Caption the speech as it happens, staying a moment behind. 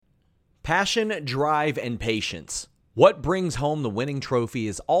Passion, drive, and patience. What brings home the winning trophy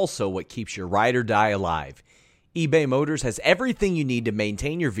is also what keeps your ride or die alive. eBay Motors has everything you need to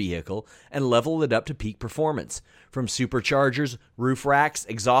maintain your vehicle and level it up to peak performance. From superchargers, roof racks,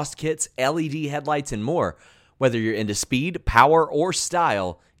 exhaust kits, LED headlights, and more. Whether you're into speed, power, or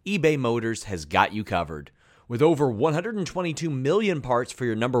style, eBay Motors has got you covered. With over 122 million parts for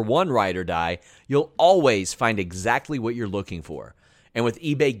your number one ride or die, you'll always find exactly what you're looking for. And with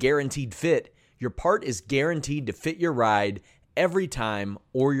eBay Guaranteed Fit, your part is guaranteed to fit your ride every time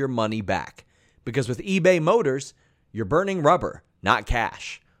or your money back. Because with eBay Motors, you're burning rubber, not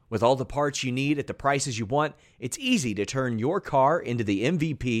cash. With all the parts you need at the prices you want, it's easy to turn your car into the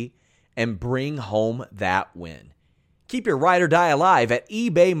MVP and bring home that win. Keep your ride or die alive at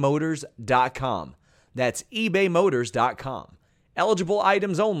ebaymotors.com. That's ebaymotors.com. Eligible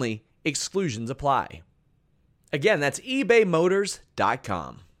items only. Exclusions apply. Again, that's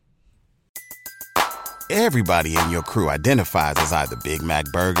ebaymotors.com. Everybody in your crew identifies as either Big Mac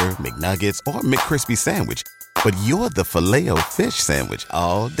Burger, McNuggets, or McCrispy Sandwich. But you're the Filet-O-Fish Sandwich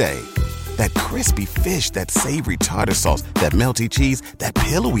all day. That crispy fish, that savory tartar sauce, that melty cheese, that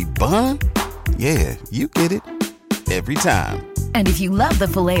pillowy bun. Yeah, you get it. Every time. And if you love the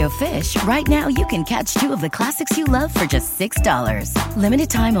Filet-O-Fish, right now you can catch two of the classics you love for just $6. Limited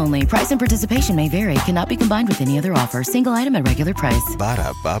time only. Price and participation may vary. Cannot be combined with any other offer. Single item at regular price.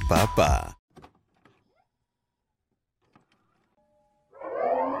 Ba-da-ba-ba-ba.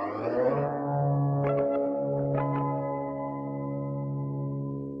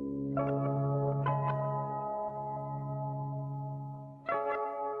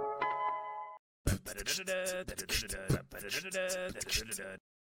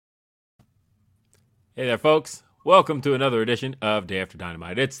 Hey there, folks. Welcome to another edition of Day After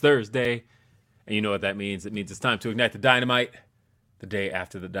Dynamite. It's Thursday, and you know what that means. It means it's time to ignite the dynamite the day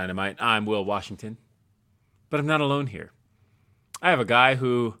after the dynamite. I'm Will Washington, but I'm not alone here. I have a guy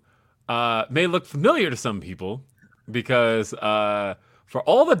who may look familiar to some people because for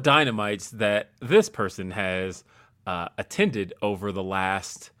all the dynamites that this person has attended over the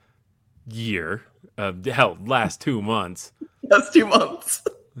last year, last 2 months. That's 2 months.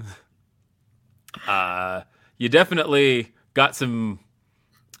 You definitely got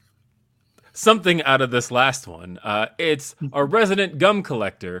something out of this last one. It's our resident gum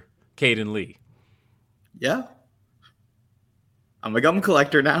collector, Caden Lee. Yeah. I'm a gum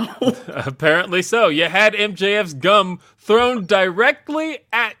collector now. Apparently so. You had MJF's gum thrown directly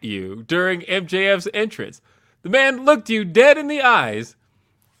at you during MJF's entrance. The man looked you dead in the eyes,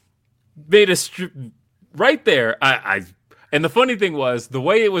 made a right there. And the funny thing was, the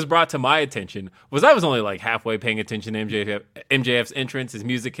way it was brought to my attention was I was only like halfway paying attention to MJF's entrance, his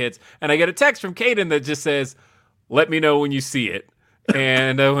music hits, and I get a text from Caden that just says, "Let me know when you see it."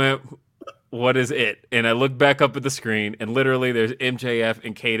 And I went, "What is it?" And I looked back up at the screen, and literally there's MJF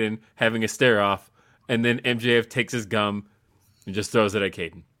and Caden having a stare off, and then MJF takes his gum and just throws it at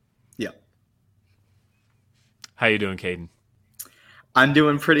Caden. Yeah. How you doing, Caden? I'm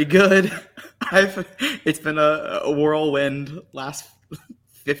doing pretty good. It's been a whirlwind last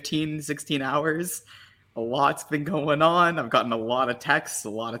 15, 16 hours. A lot's been going on. I've gotten a lot of texts, a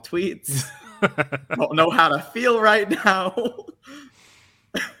lot of tweets. Don't know how to feel right now.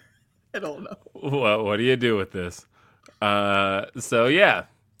 I don't know. Well, what do you do with this? So yeah,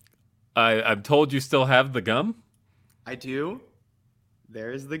 I'm told you still have the gum. I do.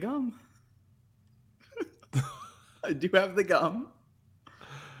 There's the gum. I do have the gum.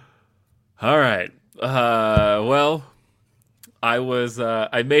 All right. Well, I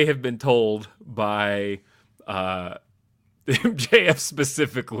may have been told by MJF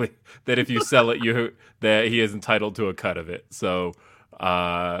specifically that if you sell it, that he is entitled to a cut of it. So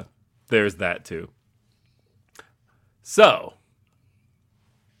there's that too. So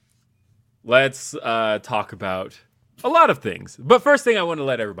let's talk about a lot of things. But first thing I want to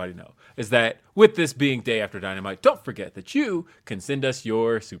let everybody know is that with this being Day After Dynamite, don't forget that you can send us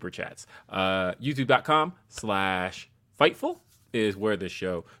your super chats. YouTube.com/Fightful is where this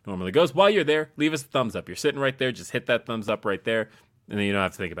show normally goes. While you're there, leave us a thumbs up. You're sitting right there. Just hit that thumbs up right there, and then you don't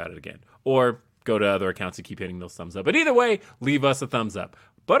have to think about it again. Or go to other accounts and keep hitting those thumbs up. But either way, leave us a thumbs up.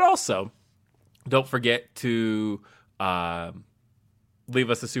 But also, don't forget to leave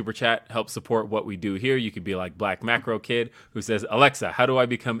us a super chat, help support what we do here. You could be like Black Macro Kid, who says, "Alexa, how do I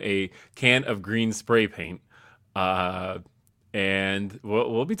become a can of green spray paint?" And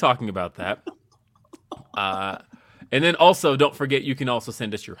we'll be talking about that. And then also, don't forget, you can also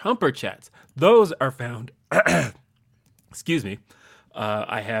send us your Humper chats. Those are found. Excuse me.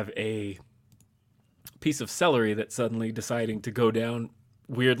 I have a piece of celery that's suddenly deciding to go down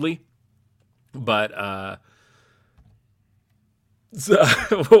weirdly. But so,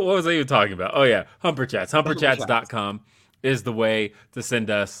 what was I even talking about? Oh yeah, Humper Chats. Humperchats.com is the way to send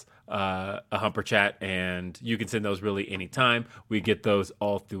us a Humper Chat, and you can send those really anytime. We get those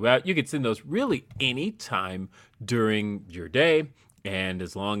all throughout. You can send those really anytime during your day, and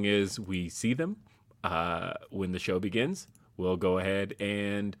as long as we see them when the show begins, we'll go ahead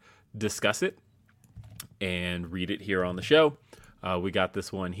and discuss it and read it here on the show. We got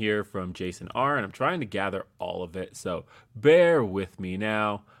this one here from Jason R, and I'm trying to gather all of it, so bear with me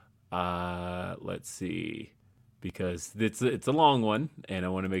now. Let's see, because it's a long one, and I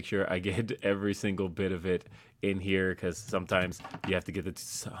want to make sure I get every single bit of it in here, because sometimes you have to get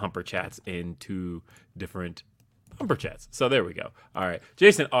the Humper Chats into different Humper Chats. So there we go. All right.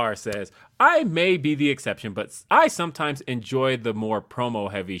 Jason R says, I may be the exception, but I sometimes enjoy the more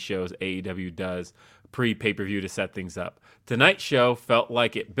promo-heavy shows AEW does pre-pay-per-view to set things up. Tonight's show felt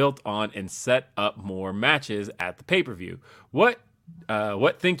like it built on and set up more matches at the pay-per-view. What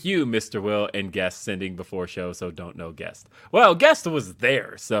think you, Mr. Will, and Guest sending before show, so don't know Guest? Well, Guest was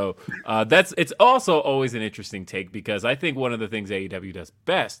there, so it's also always an interesting take, because I think one of the things AEW does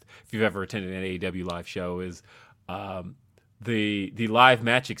best, if you've ever attended an AEW live show, is the live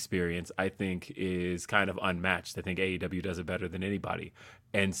match experience. I think is kind of unmatched. I think AEW does it better than anybody.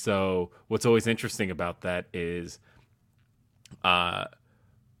 And so what's always interesting about that is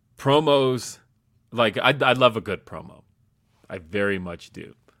promos. Like, I love a good promo. I very much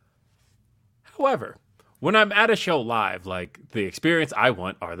do. However, when I'm at a show live, like, the experience I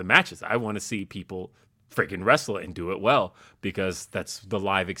want are the matches. I want to see people freaking wrestle and do it well, because that's the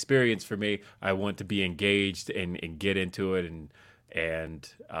live experience for me. I want to be engaged and get into it, and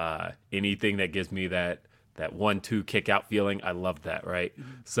anything that gives me that 1-2 kick out feeling, I love that, right?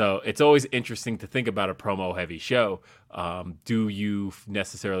 Mm-hmm. So it's always interesting to think about a promo heavy show. Do you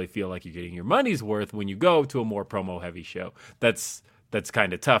necessarily feel like you're getting your money's worth when you go to a more promo heavy show? That's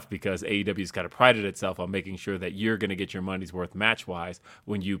kind of tough, because AEW's kind of prided itself on making sure that you're going to get your money's worth match-wise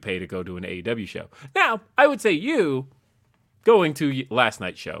when you pay to go to an AEW show. Now, I would say you, going to last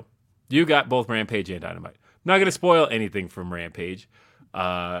night's show, you got both Rampage and Dynamite. I'm not going to spoil anything from Rampage,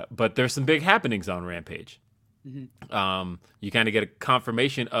 but there's some big happenings on Rampage. Mm-hmm. You kind of get a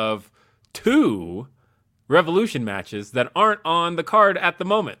confirmation of 2 Revolution matches that aren't on the card at the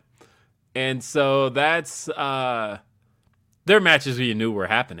moment. And so that's... they're matches you knew were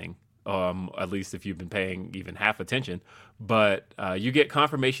happening, at least if you've been paying even half attention. But you get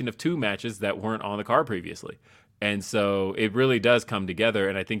confirmation of 2 matches that weren't on the card previously. And so it really does come together.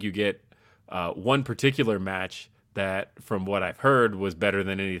 And I think you get one particular match that, from what I've heard, was better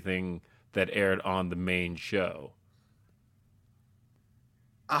than anything that aired on the main show.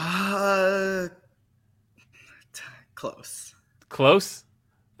 Close. Close?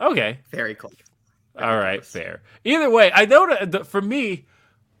 Okay. Very close. All right, fair. Either way, I know for me,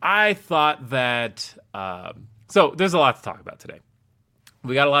 I thought that... so there's a lot to talk about today.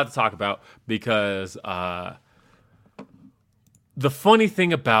 We got a lot to talk about, because the funny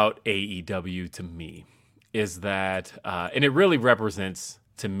thing about AEW to me is that, and it really represents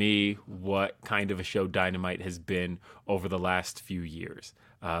to me what kind of a show Dynamite has been over the last few years.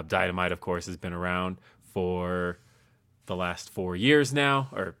 Dynamite, of course, has been around for the last 4 years now,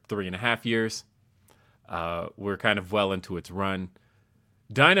 or 3.5 years. We're kind of well into its run.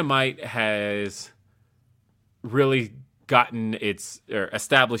 Dynamite has really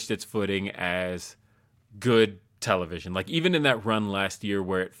established its footing as good television. Like, even in that run last year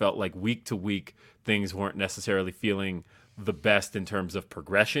where it felt like week to week things weren't necessarily feeling the best in terms of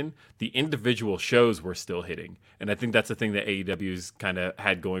progression, the individual shows were still hitting. And I think that's the thing that AEW's kind of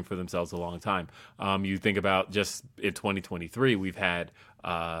had going for themselves a long time. You think about just in 2023, we've had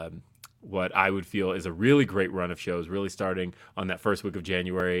what I would feel is a really great run of shows, really starting on that first week of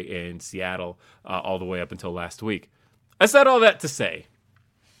January in Seattle, all the way up until last week. I said all that to say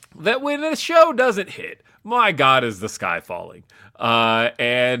that when a show doesn't hit, my God, is the sky falling.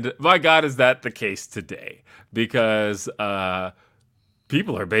 And my God, is that the case today? Because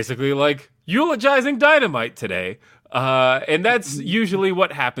people are basically like eulogizing Dynamite today. And that's usually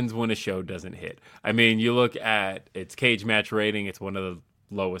what happens when a show doesn't hit. I mean, you look at its cage match rating, it's one of the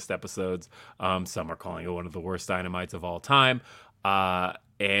lowest episodes. Some are calling it one of the worst Dynamites of all time.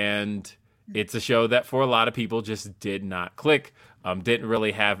 And it's a show that for a lot of people just did not click. Didn't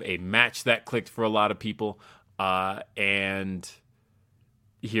really have a match that clicked for a lot of people. And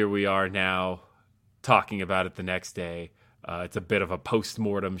here we are now talking about it the next day. It's a bit of a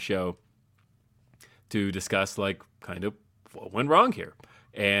post-mortem show to discuss, like, kind of what went wrong here.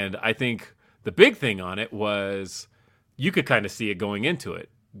 And I think the big thing on it was you could kind of see it going into it.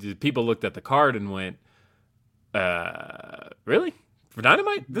 people looked at the card and went, really? For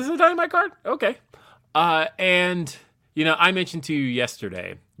Dynamite? This is a Dynamite card? Okay. And, I mentioned to you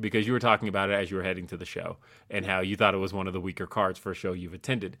yesterday, because you were talking about it as you were heading to the show, and how you thought it was one of the weaker cards for a show you've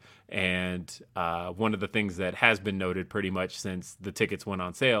attended. And one of the things that has been noted pretty much since the tickets went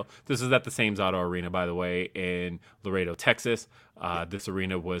on sale, this is at the Sames Auto Arena, by the way, in Laredo, Texas. This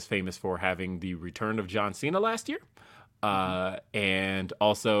arena was famous for having the return of John Cena last year. And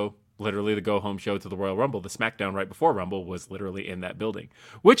also literally the go-home show to the Royal Rumble. The SmackDown right before Rumble was literally in that building,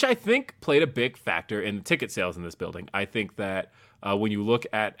 which I think played a big factor in the ticket sales in this building. I think that when you look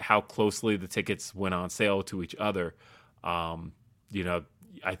at how closely the tickets went on sale to each other, I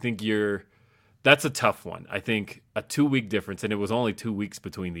think that's a tough one. I think a 2-week difference, and it was only 2 weeks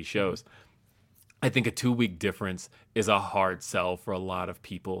between these shows. I think a 2-week difference is a hard sell for a lot of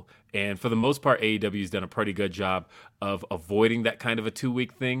people. And for the most part, AEW's done a pretty good job of avoiding that kind of a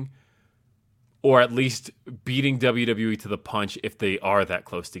 2-week thing, or at least beating WWE to the punch if they are that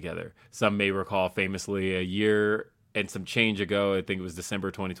close together. Some may recall famously a year and some change ago, I think it was December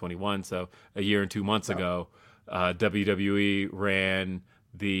 2021, so a year and 2 months ago, WWE ran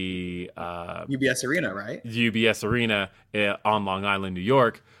the UBS Arena, right? UBS Arena on Long Island, New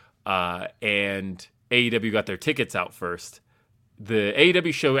York, and AEW got their tickets out first. The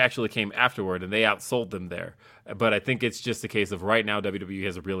AEW show actually came afterward, and they outsold them there. But I think it's just a case of right now WWE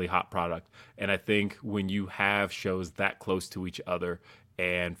has a really hot product. And I think when you have shows that close to each other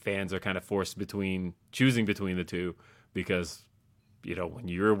and fans are kind of forced choosing between the two, because, when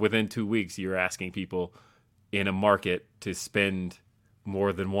you're within 2 weeks, you're asking people in a market to spend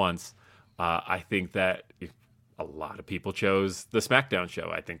more than once. I think that a lot of people chose the SmackDown show.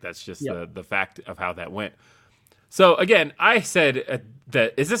 I think that's just the fact of how that went. So again, I said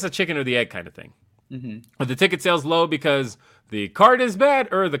that is this a chicken or the egg kind of thing? Mm-hmm. Are the ticket sales low because the card is bad,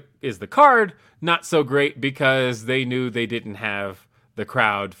 or is the card not so great because they knew they didn't have the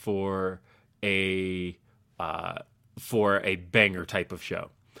crowd for a banger type of show?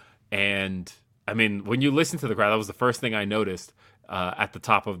 And I mean, when you listen to the crowd, that was the first thing I noticed at the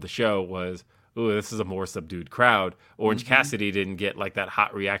top of the show was, ooh, this is a more subdued crowd. Orange Cassidy didn't get like that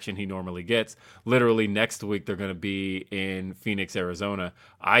hot reaction he normally gets. Literally next week, they're going to be in Phoenix, Arizona.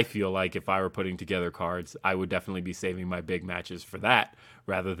 I feel like if I were putting together cards, I would definitely be saving my big matches for that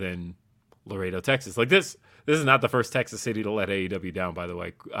rather than Laredo, Texas. Like this is not the first Texas city to let AEW down, by the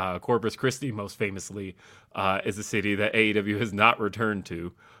way. Corpus Christi, most famously, is a city that AEW has not returned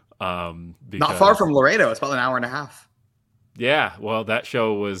to. Not far from Laredo. It's about an hour and a half. Yeah, well, that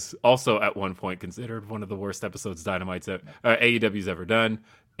show was also at one point considered one of the worst episodes AEW's ever done.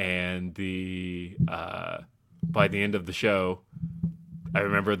 And by the end of the show, I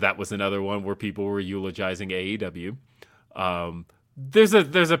remember that was another one where people were eulogizing AEW. There's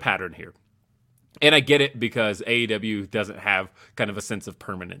a pattern here. And I get it because AEW doesn't have kind of a sense of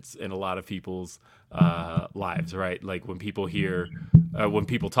permanence in a lot of people's lives, right? Like when people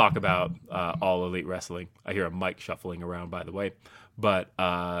talk about All Elite Wrestling, I hear a mic shuffling around, by the way. But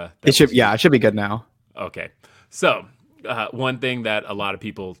it should be good now. Okay, so one thing that a lot of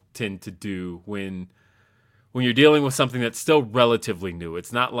people tend to do when you're dealing with something that's still relatively new,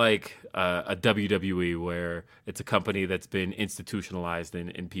 it's not like a WWE where it's a company that's been institutionalized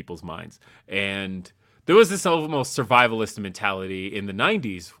in people's minds. And there was this almost survivalist mentality in the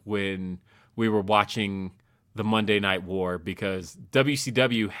 90s when we were watching the Monday Night War, because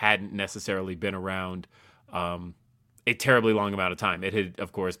WCW hadn't necessarily been around a terribly long amount of time. It had,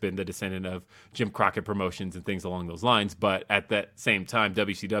 of course, been the descendant of Jim Crockett Promotions and things along those lines. But at that same time,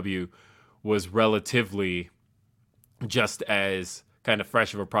 WCW was relatively just as kind of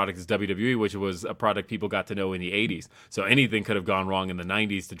fresh of a product as WWE, which was a product people got to know in the 80s. So anything could have gone wrong in the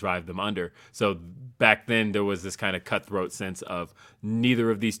 90s to drive them under. So back then there was this kind of cutthroat sense of neither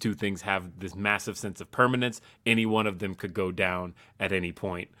of these two things have this massive sense of permanence. Any one of them could go down at any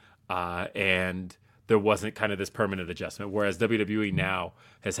point. And there wasn't kind of this permanent adjustment. Whereas WWE now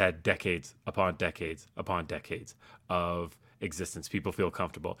has had decades upon decades upon decades of existence. People feel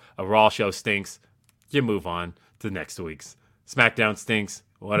comfortable. A Raw show stinks. You move on to next week's. SmackDown stinks.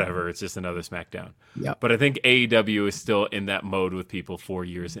 Whatever. It's just another SmackDown. Yep. But I think AEW is still in that mode with people 4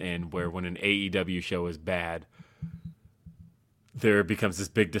 years in, where when an AEW show is bad, there becomes this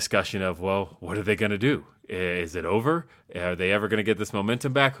big discussion of, well, what are they going to do? Is it over? Are they ever going to get this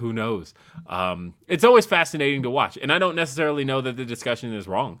momentum back? Who knows? It's always fascinating to watch. And I don't necessarily know that the discussion is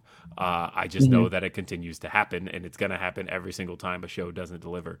wrong. I just know that it continues to happen, and it's going to happen every single time a show doesn't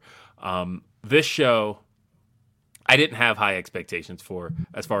deliver. This show, I didn't have high expectations for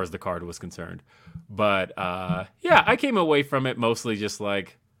as far as the card was concerned. But, I came away from it mostly just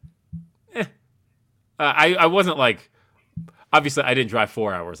like, I wasn't like, obviously I didn't drive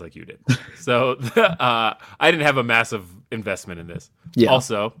 4 hours like you did. So I didn't have a massive investment in this. Yeah.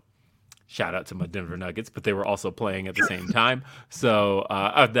 Also, shout out to my Denver Nuggets, but they were also playing at the same time. So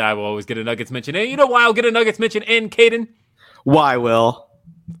I will always get a Nuggets mention. And you know why I'll get a Nuggets mention in, Caden? Why, Will?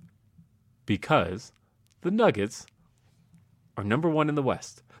 Because the Nuggets are number 1 in the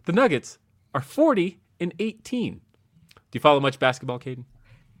West. The Nuggets are 40-18. Do you follow much basketball, Caden?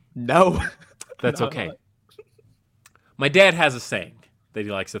 No. That's okay. My dad has a saying that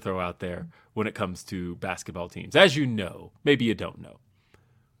he likes to throw out there when it comes to basketball teams. As you know, maybe you don't know,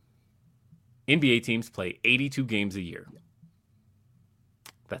 NBA teams play 82 games a year.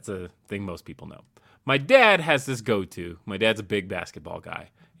 That's a thing most people know. My dad has this go-to. My dad's a big basketball guy.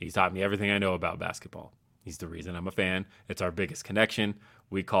 He's taught me everything I know about basketball. He's the reason I'm a fan. It's our biggest connection.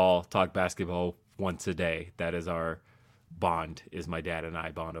 We talk basketball once a day. That is our bond, is my dad and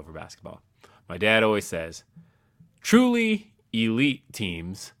I bond over basketball. My dad always says, truly elite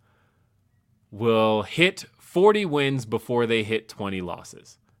teams will hit 40 wins before they hit 20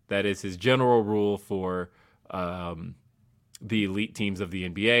 losses. That is his general rule for the elite teams of the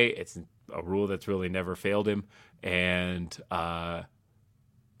NBA. It's a rule that's really never failed him, and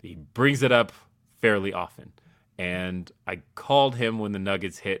he brings it up fairly often. And I called him when the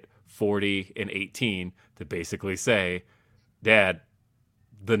Nuggets hit 40-18 to basically say, Dad,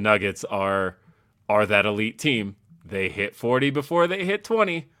 the Nuggets are that elite team. They hit 40 before they hit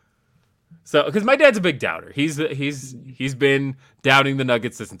 20. So, because my dad's a big doubter. He's been doubting the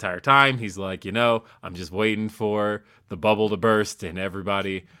Nuggets this entire time. He's like, I'm just waiting for the bubble to burst, and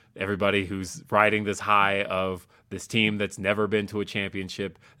everybody who's riding this high of this team that's never been to a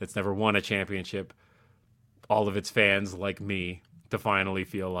championship, that's never won a championship, all of its fans like me, to finally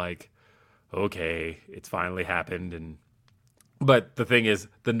feel like, okay, it's finally happened. But the thing is,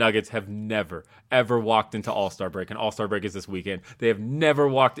 the Nuggets have never, ever walked into All-Star break, and All-Star break is this weekend. They have never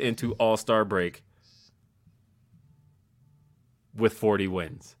walked into All-Star break with 40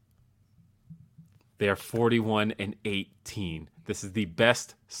 wins. They are 41-18. This is the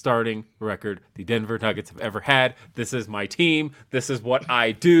best starting record the Denver Nuggets have ever had. This is my team. This is what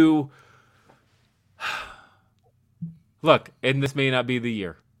I do. Look, and this may not be the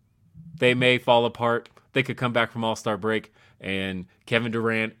year. They may fall apart. They could come back from All-Star break and Kevin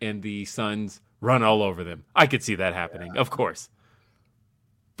Durant and the Suns run all over them. I could see that happening, of course.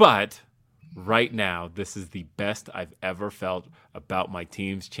 But right now, this is the best I've ever felt about my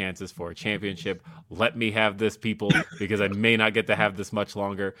team's chances for a championship. Let me have this, people, because I may not get to have this much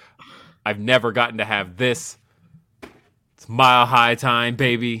longer. I've never gotten to have this. It's mile high time,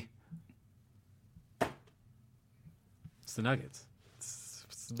 baby. It's the Nuggets. It's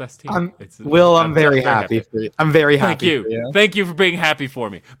the best team. I'm very happy for you. I'm very happy. Thank you. Thank you for being happy for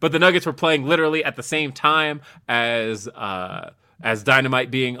me. But the Nuggets were playing literally at the same time as Dynamite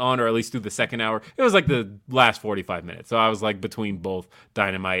being on, or at least through the second hour. It was like the last 45 minutes. So I was like between both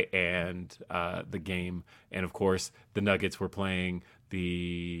Dynamite and the game. And of course, the Nuggets were playing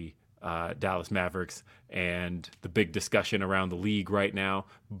the Dallas Mavericks, and the big discussion around the league right now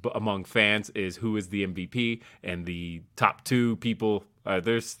among fans is who is the MVP, and the top two people,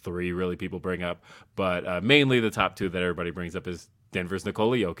 there's three really people bring up, but mainly the top two that everybody brings up is Denver's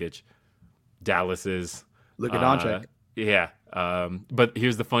Nikola Jokic, Dallas's Luka Doncic. Yeah, but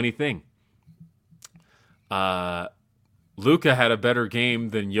here's the funny thing. Luka had a better game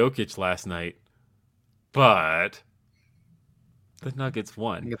than Jokic last night, but the Nuggets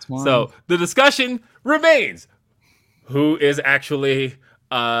won. So the discussion remains. Who is actually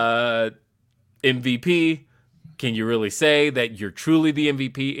MVP? Can you really say that you're truly the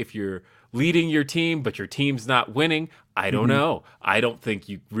MVP if you're leading your team, but your team's not winning? I don't know. I don't think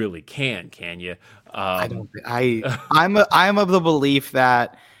you really can you? I'm of the belief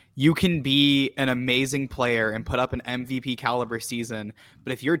that you can be an amazing player and put up an MVP caliber season,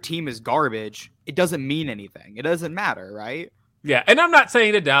 but if your team is garbage, it doesn't mean anything. It doesn't matter, right? Yeah, and I'm not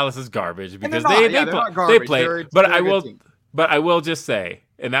saying that Dallas is garbage because they play, but I will just say,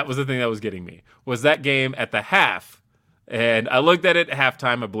 and that was the thing that was getting me, was that game at the half, and I looked at it at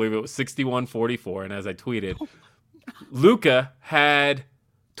halftime, I believe it was 61-44, and as I tweeted, Luka had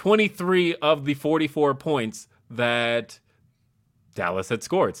 23 of the 44 points that Dallas had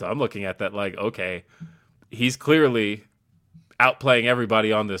scored. So I'm looking at that like, okay, he's clearly outplaying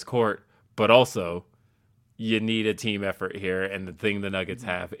everybody on this court, but also you need a team effort here, and the thing the Nuggets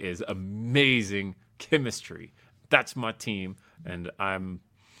have is amazing chemistry. That's my team, and I'm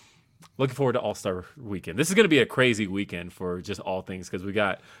looking forward to All-Star Weekend. This is going to be a crazy weekend for just all things because we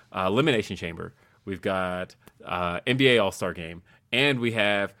got Elimination Chamber, we've got NBA All-Star Game, and we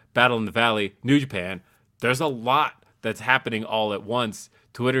have Battle in the Valley, New Japan. there's a lot that's happening all at once.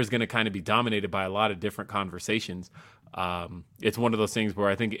 Twitter is going to kind of be dominated by a lot of different conversations. It's one of those things where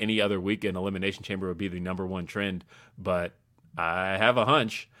I think any other weekend Elimination Chamber would be the number one trend, but I have a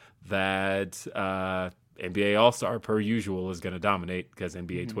hunch that NBA All-Star, per usual, is going to dominate because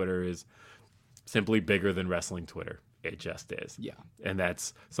NBA Twitter is simply bigger than wrestling Twitter. It just is. Yeah. And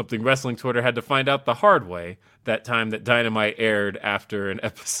that's something wrestling Twitter had to find out the hard way that time that Dynamite aired after an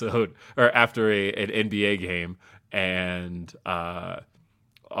episode or after an NBA game, and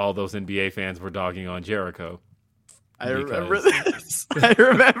all those NBA fans were dogging on Jericho. I remember this. I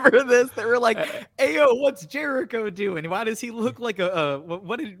remember this. They were like, "Hey, yo, what's Jericho doing? Why does he look like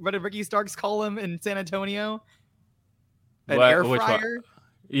what did Ricky Starks call him in San Antonio? An air fryer?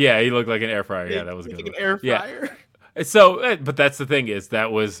 Yeah, he looked like an air fryer. Yeah, that was good. Like an air fryer. Yeah. So, but that's the thing is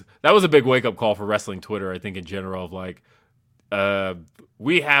that was a big wake up call for wrestling Twitter. I think in general of like,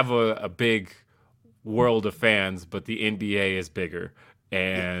 we have a big world of fans, but the NBA is bigger,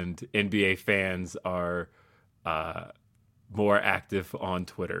 and NBA fans are more active on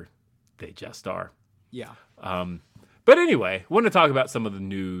Twitter. They just are. Yeah. But anyway, I want to talk about some of the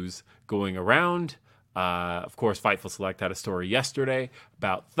news going around. Of course, Fightful Select had a story yesterday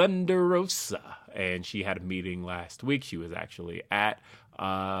about Thunder Rosa, and she had a meeting last week. She was actually at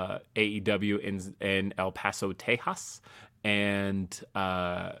AEW in El Paso, Texas, and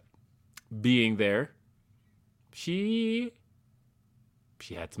being there, she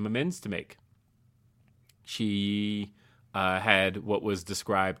had some amends to make. She had what was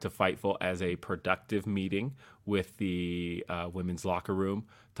described to Fightful as a productive meeting with the women's locker room,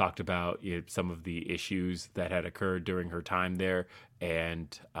 talked about some of the issues that had occurred during her time there,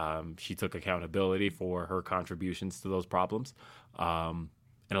 and she took accountability for her contributions to those problems. And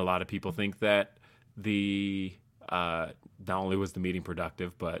a lot of people think that not only was the meeting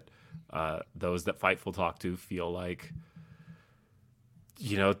productive, but those that Fightful talked to feel like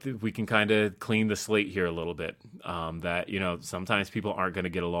we can kind of clean the slate here a little bit. That, sometimes people aren't going to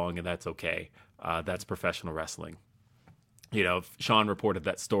get along, and that's okay. That's professional wrestling. Sean reported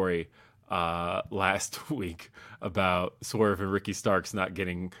that story last week about Swerve and Ricky Starks not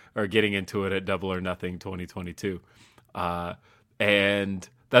getting into it at Double or Nothing 2022. And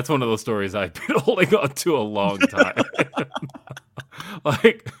that's one of those stories I've been holding on to a long time.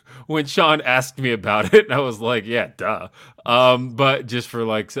 Like, when Sean asked me about it, I was like, yeah, duh. But just for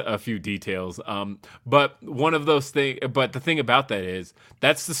like a few details. But one of those things, but the thing about that is,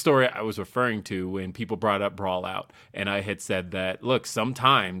 that's the story I was referring to when people brought up Brawl Out. And I had said that, look,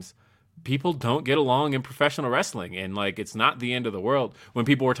 sometimes people don't get along in professional wrestling, and like, it's not the end of the world when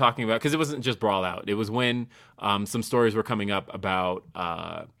people were talking about, because it wasn't just Brawl Out. It was when some stories were coming up about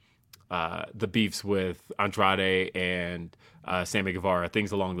the beefs with Andrade and Sammy Guevara,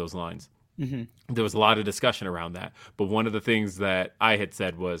 things along those lines. Mm-hmm. There was a lot of discussion around that. But one of the things that I had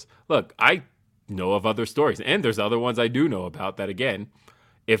said was, look, I know of other stories, and there's other ones I do know about that, again,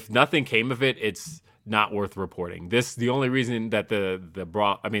 if nothing came of it, it's not worth reporting. The only reason that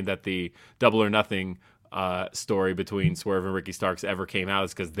the Double or Nothing story between Swerve and Ricky Starks ever came out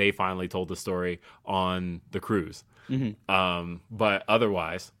is because they finally told the story on the cruise. Mm-hmm. But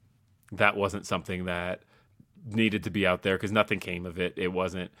otherwise, that wasn't something that needed to be out there because nothing came of it. It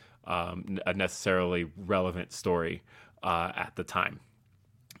wasn't a necessarily relevant story at the time.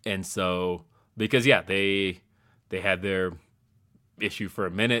 And so, because, they had their issue for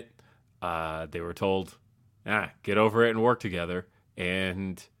a minute. They were told, get over it and work together.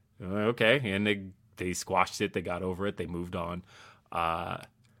 And, okay. And they squashed it. They got over it. They moved on.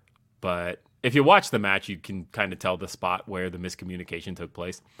 But if you watch the match, you can kind of tell the spot where the miscommunication took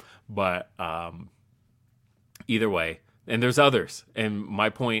place. But either way, and there's others. And my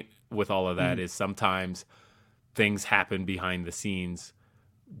point with all of that is sometimes things happen behind the scenes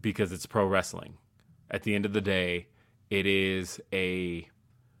because it's pro wrestling. At the end of the day, it is a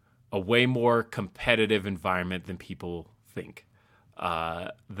way more competitive environment than people think.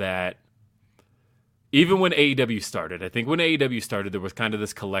 That even when AEW started, I think when AEW started, there was kind of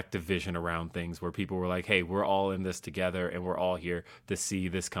this collective vision around things where people were like, hey, we're all in this together and we're all here to see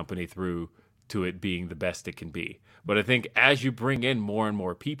this company through to it being the best it can be. But I think as you bring in more and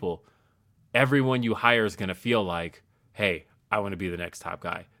more people, everyone you hire is going to feel like, hey, I want to be the next top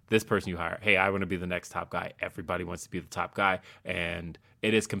guy. This person you hire, hey, I want to be the next top guy. Everybody wants to be the top guy. And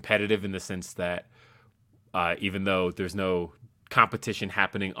it is competitive in the sense that even though there's no competition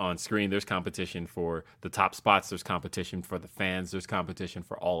happening on screen, there's competition for the top spots, there's competition for the fans, there's competition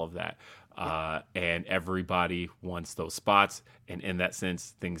for all of that. And everybody wants those spots. And in that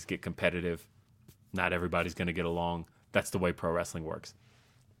sense, things get competitive. Not everybody's going to get along. That's the way pro wrestling works.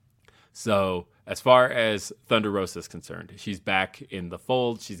 So as far as Thunder Rosa is concerned, she's back in the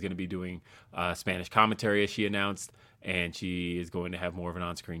fold. She's going to be doing Spanish commentary, as she announced, and she is going to have more of an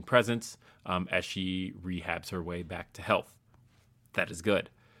on-screen presence as she rehabs her way back to health. That is good.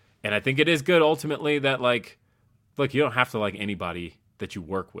 And I think it is good ultimately that, like, look, you don't have to like anybody that you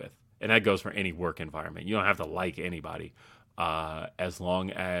work with. And that goes for any work environment. You don't have to like anybody as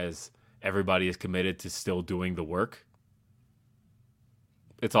long as everybody is committed to still doing the work.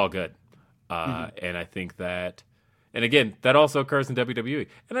 It's all good. And I think that, and again, that also occurs in WWE.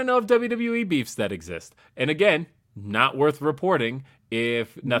 And I know of WWE beefs that exist. And again, not worth reporting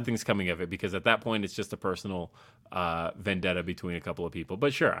if nothing's coming of it, because at that point, it's just a personal vendetta between a couple of people.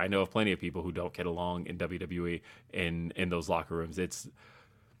 But sure, I know of plenty of people who don't get along in WWE in those locker rooms. It's,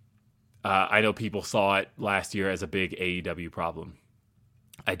 I know people saw it last year as a big AEW problem.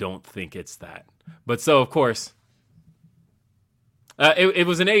 I don't think it's that. But so, of course, it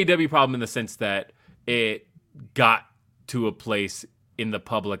was an AEW problem in the sense that it got to a place in the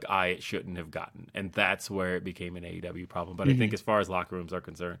public eye it shouldn't have gotten. And that's where it became an AEW problem. But I think as far as locker rooms are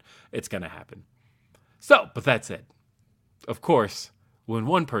concerned, it's going to happen. So, but that's it. Of course, when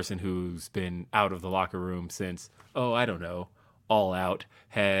one person who's been out of the locker room since, I don't know, All Out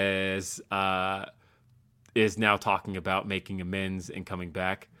is now talking about making amends and coming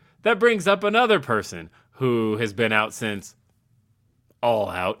back, that brings up another person who has been out since All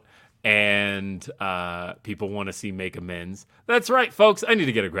Out, and people want to see make amends. That's right, folks. I need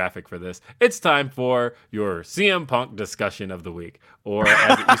to get a graphic for this. It's time for your CM Punk discussion of the week, or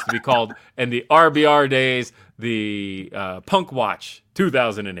as it used to be called in the RBR days, the Punk Watch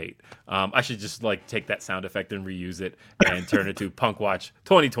 2008. I should just like take that sound effect and reuse it and turn it to Punk Watch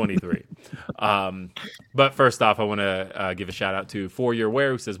 2023. But first off, I want to give a shout out to For Your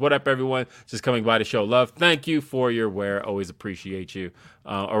Wear, who says, "What up, everyone? Just coming by to show love. Thank you, For Your Wear. Always appreciate you."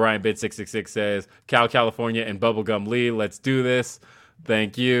 Orion Bid 666 says, "Cal, California, and Bubblegum Lee. Let's do this.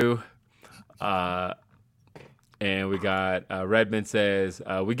 Thank you." And we got Redmond says,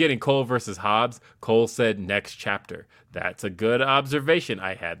 "We getting Cole versus Hobbs?" Cole said next chapter. That's a good observation.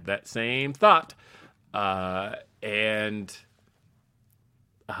 I had that same thought. And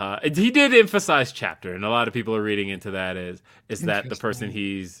he did emphasize chapter, and a lot of people are reading into that is that the person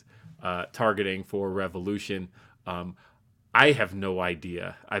he's targeting for Revolution. I have no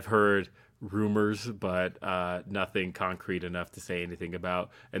idea. I've heard rumors, but nothing concrete enough to say anything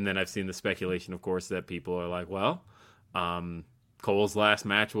about. And then I've seen the speculation, of course, that people are like, well, Cole's last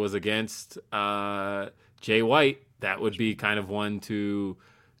match was against Jay White. That would be kind of one to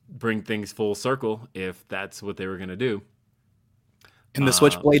bring things full circle if that's what they were going to do. And the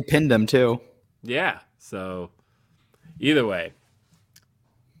Switchblade pinned him, too. Yeah. So either way,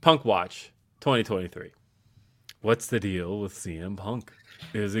 Punk Watch 2023. What's the deal with CM Punk?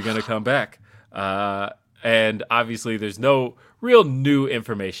 Is he going to come back? And obviously, there's no real new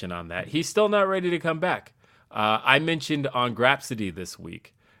information on that. He's still not ready to come back. I mentioned on Grapsody this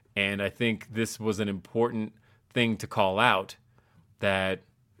week, and I think this was an important thing to call out, that,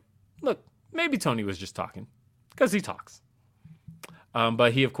 look, maybe Tony was just talking, because he talks.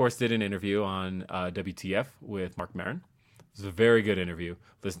 But he, of course, did an interview on WTF with Mark Maron. It was a very good interview.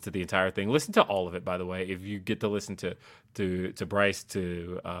 Listen to the entire thing. Listen to all of it, by the way. If you get to listen to Bryce,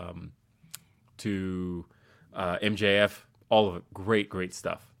 to MJF, all of it. Great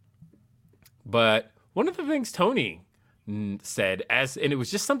stuff. But one of the things Tony said, and it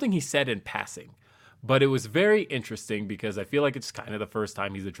was just something he said in passing, but it was very interesting because I feel like it's kind of the first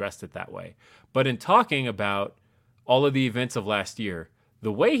time he's addressed it that way. But in talking about all of the events of last year,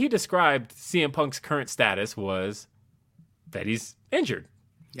 the way he described CM Punk's current status was that he's injured.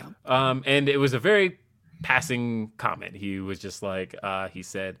 Yeah. And it was a very passing comment. He was just like, he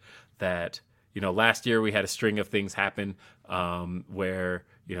said that, last year we had a string of things happen where,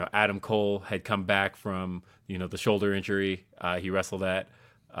 Adam Cole had come back from, the shoulder injury he wrestled at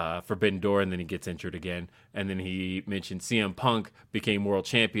Forbidden Door, and then he gets injured again. And then he mentioned CM Punk became world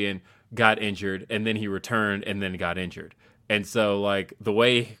champion, got injured, and then he returned and then got injured. And so, like, the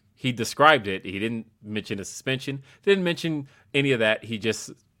way he described it, he didn't mention a suspension, didn't mention any of that. He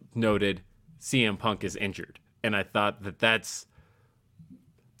just noted CM Punk is injured. And I thought that's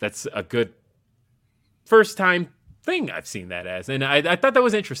a good first time thing I've seen that as. And I thought that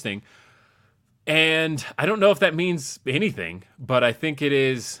was interesting. And I don't know if that means anything, but I think it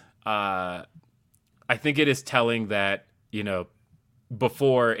is telling that,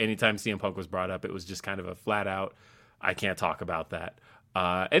 before anytime CM Punk was brought up, it was just kind of a flat out, I can't talk about that.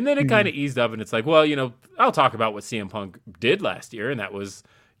 And then it kind of eased up, and it's like, well, I'll talk about what CM Punk did last year, and that was,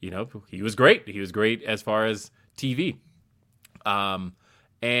 he was great. He was great as far as TV.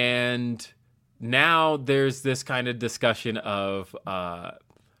 And now there's this kind of discussion of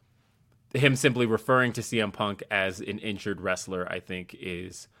him simply referring to CM Punk as an injured wrestler, I think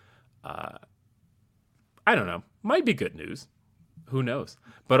is, I don't know, might be good news. Who knows?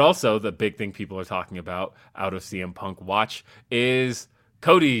 But also the big thing people are talking about out of CM Punk Watch is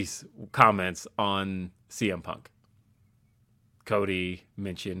Cody's comments on CM Punk. Cody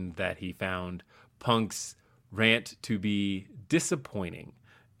mentioned that he found Punk's rant to be disappointing,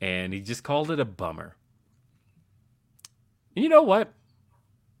 and he just called it a bummer. And you know what?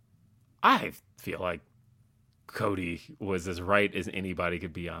 I feel like Cody was as right as anybody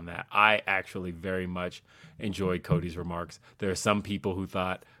could be on that. I actually very much enjoyed Cody's remarks. There are some people who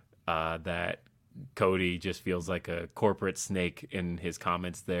thought that Cody just feels like a corporate snake in his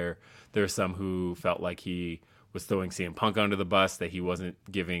comments there. There are some who felt like he was throwing CM Punk under the bus, that he wasn't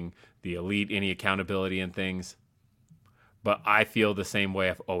giving the Elite any accountability and things. But I feel the same way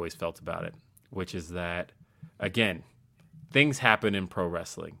I've always felt about it, which is that, again, things happen in pro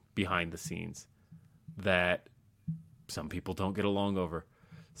wrestling behind the scenes that some people don't get along over.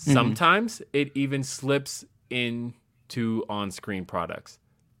 Sometimes it even slips into on-screen products.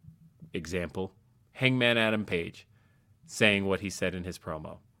 Example, Hangman Adam Page saying what he said in his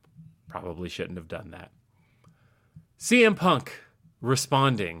promo. Probably shouldn't have done that. CM Punk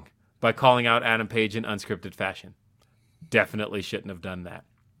responding by calling out Adam Page in unscripted fashion. Definitely shouldn't have done that.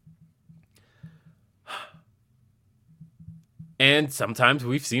 And sometimes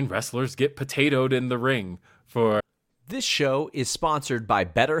we've seen wrestlers get potatoed in the ring for... This show is sponsored by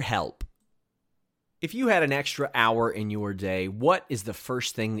BetterHelp. If you had an extra hour in your day, what is the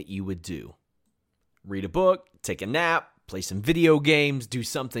first thing that you would do? Read a book, take a nap, play some video games, do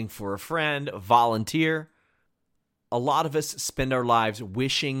something for a friend, volunteer. A lot of us spend our lives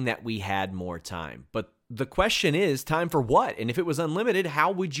wishing that we had more time. But the question is, time for what? And if it was unlimited,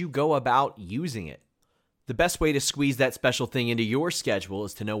 how would you go about using it? The best way to squeeze that special thing into your schedule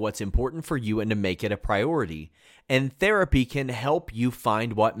is to know what's important for you and to make it a priority. And therapy can help you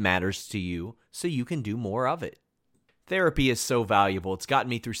find what matters to you so you can do more of it. Therapy is so valuable. It's gotten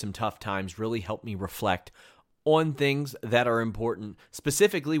me through some tough times, really helped me reflect on things that are important,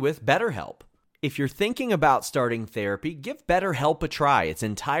 specifically with BetterHelp. If you're thinking about starting therapy, give BetterHelp a try. It's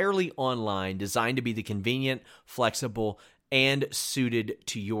entirely online, designed to be the convenient, flexible, and suited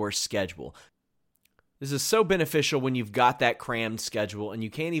to your schedule. This is so beneficial when you've got that crammed schedule and you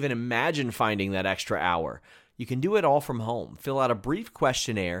can't even imagine finding that extra hour. You can do it all from home. Fill out a brief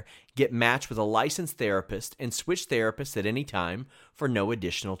questionnaire, get matched with a licensed therapist, and switch therapists at any time for no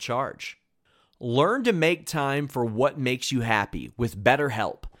additional charge. Learn to make time for what makes you happy with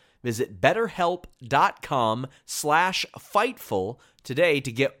BetterHelp. Visit BetterHelp.com/Fightful today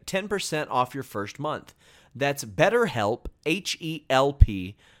to get 10% off your first month. That's BetterHelp,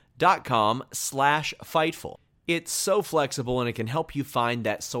 HELP.com/Fightful. It's so flexible and it can help you find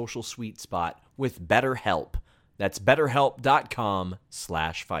that social sweet spot with BetterHelp. That's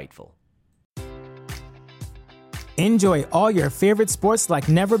BetterHelp.com/Fightful. Enjoy all your favorite sports like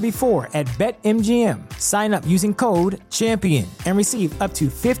never before at BetMGM. Sign up using code CHAMPION and receive up to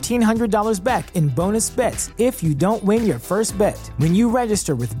 $1,500 back in bonus bets if you don't win your first bet. When you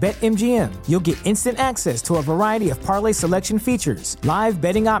register with BetMGM, you'll get instant access to a variety of parlay selection features, live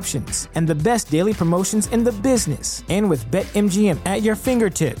betting options, and the best daily promotions in the business. And with BetMGM at your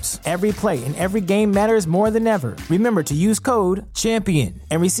fingertips, every play and every game matters more than ever. Remember to use code CHAMPION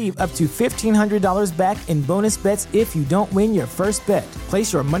and receive up to $1,500 back in bonus bets if you don't win your first bet.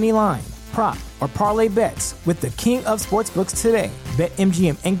 Place your money line, prop, or parlay bets with the king of sportsbooks today.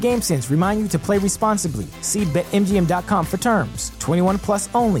 BetMGM and GameSense remind you to play responsibly. See BetMGM.com for terms. 21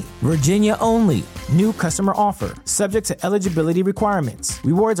 plus only. Virginia only. New customer offer. Subject to eligibility requirements.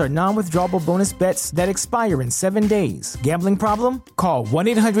 Rewards are non-withdrawable bonus bets that expire in 7 days. Gambling problem? Call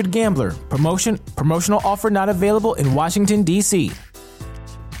 1-800-GAMBLER. Promotional offer not available in Washington, D.C.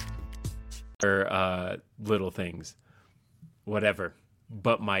 Little things, whatever.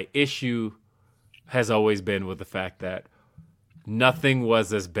 But my issue has always been with the fact that nothing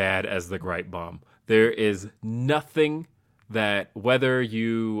was as bad as the Gripe Bomb. There is nothing that, whether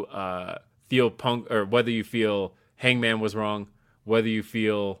you feel Punk or whether you feel Hangman was wrong, whether you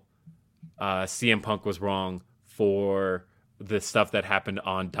feel CM Punk was wrong for the stuff that happened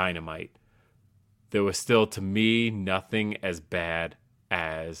on Dynamite, there was still, to me, nothing as bad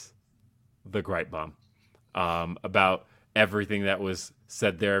as the Gripe Bomb. About everything that was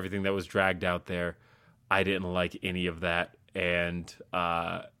said there, everything that was dragged out there. I didn't like any of that. And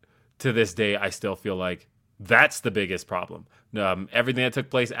to this day, I still feel like that's the biggest problem. Everything that took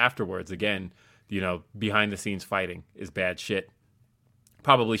place afterwards, again, behind the scenes fighting is bad shit.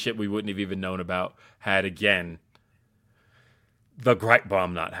 probably shit we wouldn't have even known about had, again, the Gripe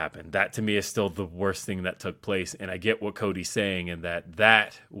Bomb not happened. That to me is still the worst thing that took place. And I get what Cody's saying, and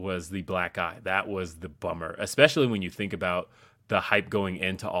that was the black eye. That was the bummer, especially when you think about the hype going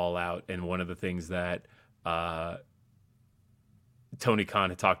into All Out. And one of the things that Tony Khan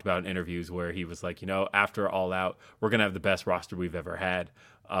had talked about in interviews where he was like, after All Out, we're going to have the best roster we've ever had.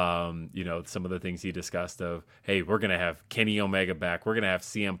 Some of the things he discussed of, hey, we're going to have Kenny Omega back. We're going to have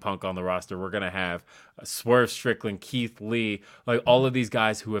CM Punk on the roster. We're going to have Swerve Strickland, Keith Lee, like all of these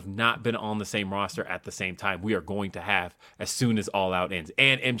guys who have not been on the same roster at the same time. We are going to have as soon as All Out ends.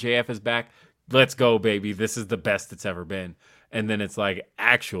 And MJF is back. Let's go, baby. This is the best it's ever been. And then it's like,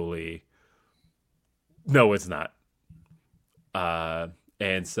 actually, no, it's not.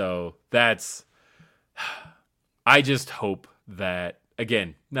 And so I just hope that,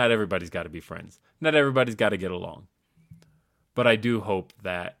 again, not everybody's got to be friends. Not everybody's got to get along. But I do hope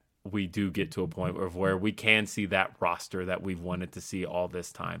that we do get to a point where we can see that roster that we've wanted to see all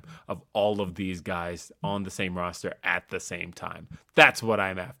this time, of all of these guys on the same roster at the same time. That's what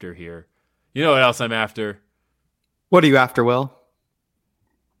I'm after here. You know what else I'm after? What are you after, Will?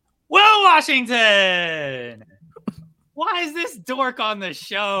 Will Washington! Why is this dork on the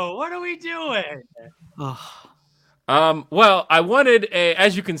show? What are we doing? Well, I wanted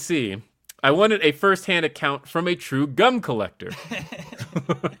as you can see, I wanted a first-hand account from a true gum collector.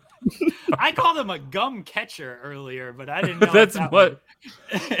 I called him a gum catcher earlier, but I didn't know That's what.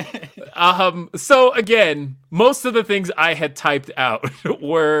 So again, most of the things I had typed out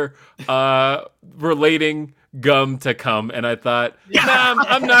were relating gum to cum, and I thought,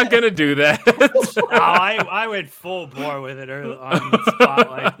 I'm not gonna do that. I went full bore with it early on the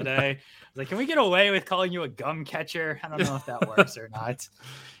spotlight today. I was like, can we get away with calling you a gum catcher? I don't know if that works or not.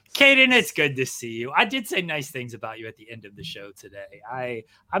 Caden, it's good to see you. I did say nice things about you at the end of the show today.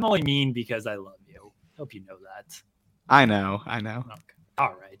 I'm only mean because I love you. Hope you know that. I know. Okay.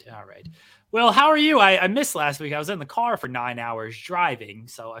 All right. Well, how are you? I missed last week. I was in the car for 9 hours driving,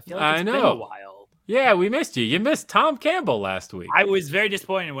 so I feel like it's been a while. Yeah, we missed you. You missed Tom Campbell last week. I was very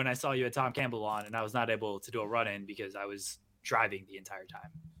disappointed when I saw you at Tom Campbell on, and I was not able to do a run-in because I was driving the entire time.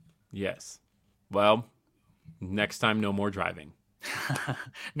 Yes. Well, next time, no more driving.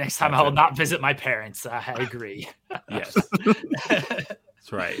 Next time I will not visit my parents. I agree. Yes.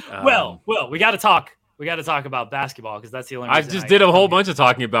 That's right. Well, we got to talk. We got to talk about basketball because that's the only reason I just did a whole bunch of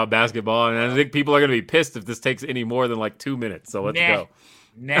talking about basketball, and I think people are going to be pissed if this takes any more than like 2 minutes. So let's go.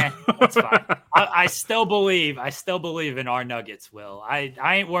 Nah, that's fine. I still believe in our Nuggets, Will. I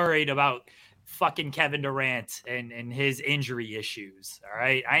ain't worried about fucking Kevin Durant and his injury issues. All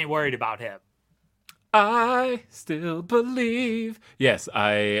right. I ain't worried about him. I still believe. Yes,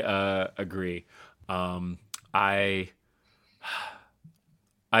 I agree. I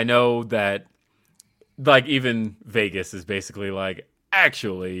know that, like, even Vegas is basically like,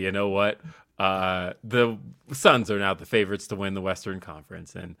 actually, you know what? The Suns are now the favorites to win the Western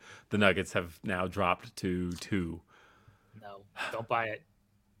Conference, and the Nuggets have now dropped to 2. No, don't buy it.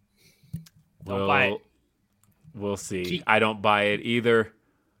 Don't buy it. We'll see. I don't buy it either.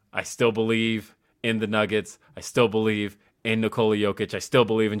 I still believe in the Nuggets. I still believe in Nikola Jokic. I still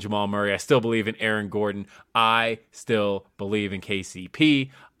believe in Jamal Murray. I still believe in Aaron Gordon. I still believe in KCP.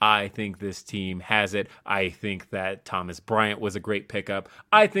 I think this team has it. I think that Thomas Bryant was a great pickup.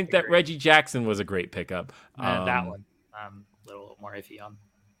 I think that Reggie Jackson was a great pickup. That one I'm a little more iffy on.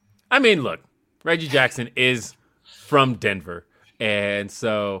 I mean, look, Reggie Jackson is from Denver. And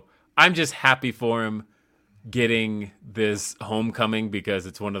so I'm just happy for him getting this homecoming, because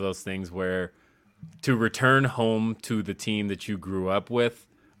it's one of those things where to return home to the team that you grew up with,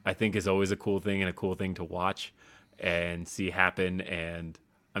 I think is always a cool thing and a cool thing to watch and see happen. And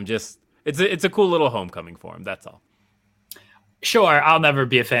I'm just, it's a cool little homecoming for him. That's all. Sure. I'll never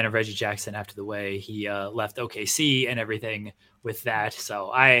be a fan of Reggie Jackson after the way he left OKC and everything with that.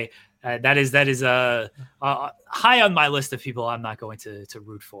 So that is high on my list of people I'm not going to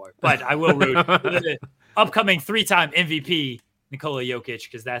root for, but I will root for the upcoming 3-time MVP Nikola Jokic,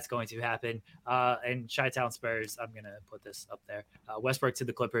 because that's going to happen. And Chi-Town Spurs, I'm going to put this up there. Westbrook to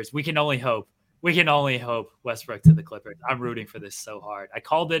the Clippers. We can only hope Westbrook to the Clippers. I'm rooting for this so hard. I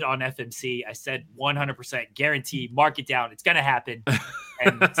called it on FMC. I said 100% guarantee, mark it down. It's going to happen.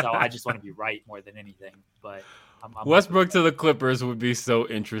 And so I just want to be right more than anything. But I'm Westbrook to the Clippers would be so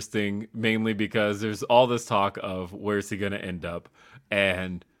interesting, mainly because there's all this talk of where's he going to end up.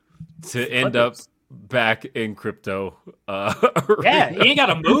 And to end up back in crypto. Yeah, he ain't got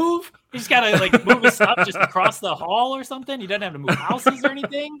to move. He just got to move his stuff just across the hall or something. He doesn't have to move houses or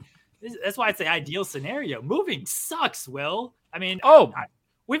anything. That's why it's the ideal scenario. Moving sucks, Will. I mean,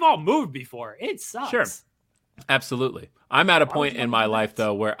 we've all moved before. It sucks. Sure. Absolutely. I'm at a point in my life,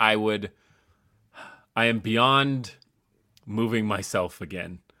 though, where I am beyond moving myself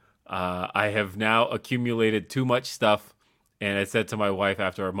again. I have now accumulated too much stuff. And I said to my wife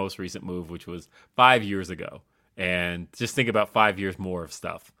after our most recent move, which was 5 years ago, and just think about 5 years more of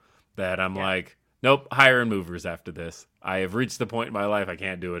stuff that I'm like, nope, hiring movers after this. I have reached the point in my life I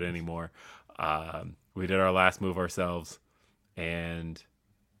can't do it anymore. We did our last move ourselves. And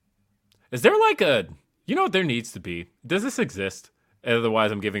is there like you know what there needs to be? Does this exist?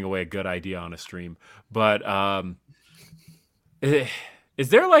 Otherwise, I'm giving away a good idea on a stream. But is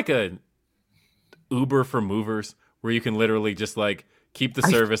there like a Uber for movers where you can literally just like keep the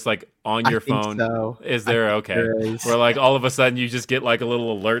service like on your phone? So. Is there? Okay. Where like all of a sudden you just get like a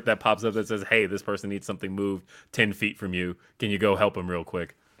little alert that pops up that says, hey, this person needs something moved 10 feet from you. Can you go help them real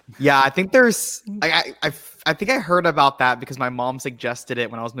quick? Yeah, I think there's I think I heard about that because my mom suggested it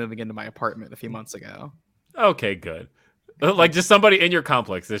when I was moving into my apartment a few months ago. Okay, good. Like just somebody in your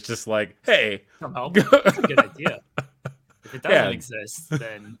complex that's just like, hey. That's a good idea. If it doesn't exist,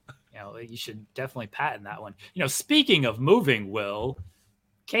 then you should definitely patent that one. Speaking of moving, Will,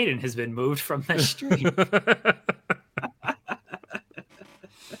 Caden has been moved from the street.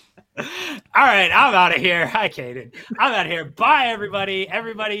 All right, I'm out of here. Hi, Caden. I'm out of here. Bye, everybody.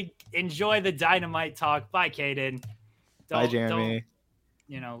 Everybody, enjoy the Dynamite talk. Bye, Caden. Bye, Jeremy.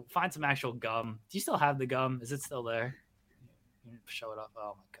 Find some actual gum. Do you still have the gum? Is it still there? Show it up.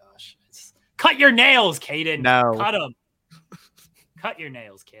 Oh my gosh! Cut your nails, Caden. No, cut them. Cut your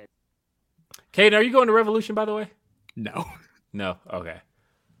nails, kid. Caden, are you going to Revolution, by the way? No. No? Okay.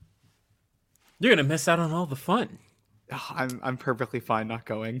 You're going to miss out on all the fun. I'm perfectly fine not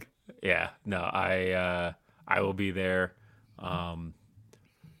going. Yeah. No, I will be there.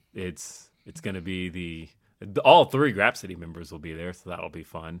 It's going to be all three Grapsody members will be there, so that'll be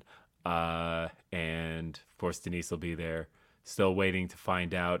fun. And, of course, Denise will be there. Still waiting to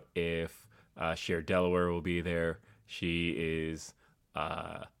find out if Cher Delaware will be there. She is...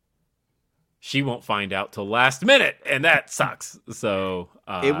 she won't find out till last minute, and that sucks. So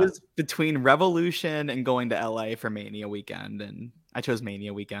it was between Revolution and going to LA for Mania weekend, and I chose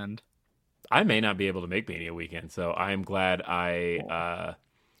Mania weekend. I may not be able to make Mania weekend, so I am glad I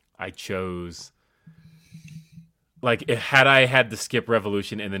chose. Like, had I had to skip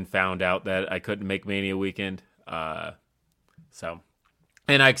Revolution and then found out that I couldn't make Mania weekend, so,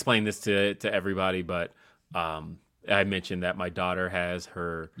 and I explained this to everybody, but I mentioned that my daughter has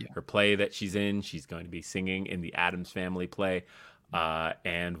her play that she's in. She's going to be singing in the Addams Family play.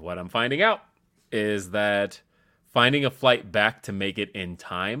 And what I'm finding out is that finding a flight back to make it in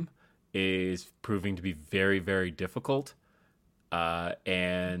time is proving to be very, very difficult.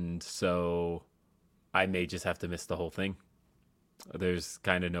 And so I may just have to miss the whole thing. There's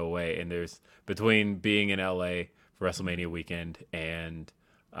kind of no way. And there's between being in LA for WrestleMania weekend and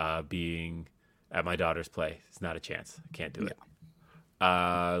being at my daughter's play, it's not a chance. I can't do it.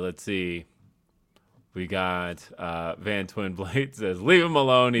 Let's see. We got Van Twin Blade says, leave him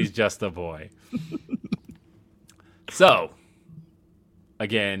alone. He's just a boy. So,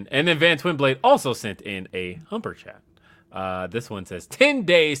 again, and then Van Twin Blade also sent in a Humper chat. This one says 10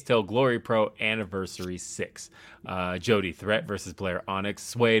 days till Glory Pro Anniversary 6. Jody Threat versus Blair Onyx,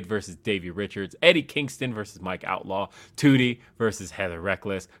 Suede versus Davey Richards, Eddie Kingston versus Mike Outlaw, Tootie versus Heather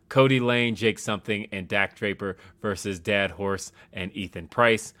Reckless, Cody Lane, Jake Something, and Dak Draper versus Dad Horse and Ethan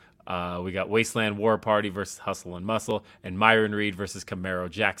Price. We got Wasteland War Party versus Hustle and Muscle, and Myron Reed versus Camaro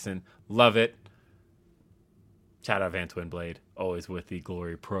Jackson. Love it. Shout out Van Twin Blade, always with the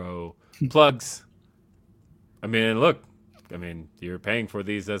Glory Pro plugs. I mean, look. You're paying for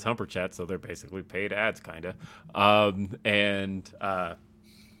these as Humper Chat, so they're basically paid ads, kind of. And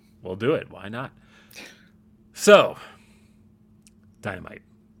we'll do it. Why not? So, Dynamite.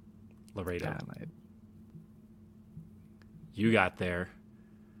 Laredo. Dynamite. You got there.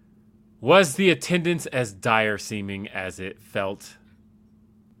 Was the attendance as dire seeming as it felt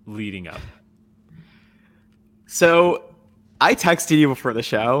leading up? So, I texted you before the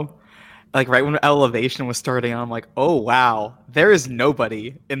show. Like right when Elevation was starting, I'm like, oh, wow, there is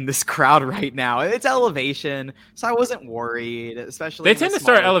nobody in this crowd right now. It's Elevation, so I wasn't worried, especially. They tend to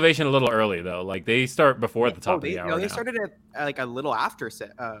start Elevation a little early, though. Like they start before the top of the hour. No, they started at like a little after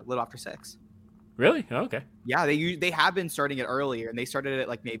 6. Really? Oh, okay. Yeah, they have been starting it earlier, and they started at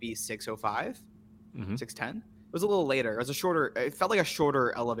like maybe 6:05, 6:10. It was a little later. It felt like a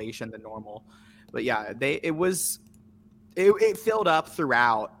shorter Elevation than normal, but yeah, it filled up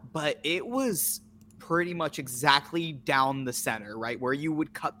throughout. But it was pretty much exactly down the center, right? Where you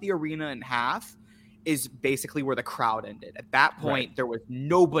would cut the arena in half is basically where the crowd ended. At that point, there was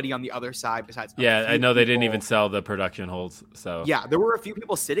nobody on the other side besides. Yeah, I know they didn't even sell the production holds. So yeah, there were a few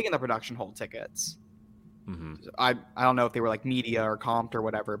people sitting in the production hold tickets. Mm-hmm. I don't know if they were like media or comped or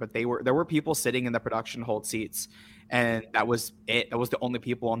whatever, but there were people sitting in the production hold seats, and that was it. That was the only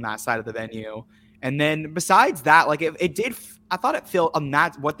people on that side of the venue. And then besides that, like it did, I thought it filled on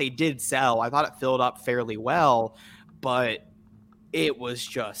that what they did sell. I thought it filled up fairly well, but it was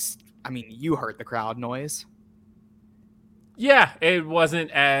just, I mean, you heard the crowd noise. Yeah, it wasn't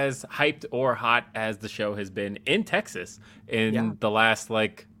as hyped or hot as the show has been in Texas in the last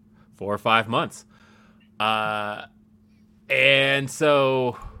like 4 or 5 months. And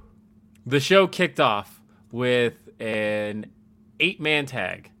so the show kicked off with an 8-man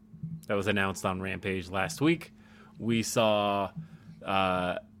tag that was announced on Rampage last week. We saw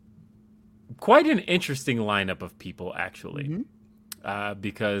quite an interesting lineup of people, actually,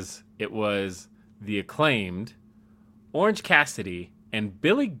 because it was the Acclaimed, Orange Cassidy, and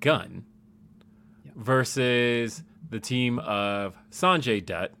Billy Gunn versus the team of Sanjay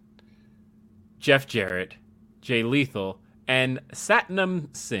Dutt, Jeff Jarrett, Jay Lethal, and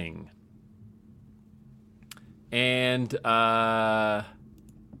Satnam Singh. And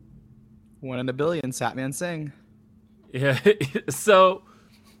One in a billion, Satman Singh. Yeah, so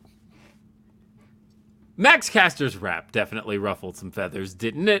Max Caster's rap definitely ruffled some feathers,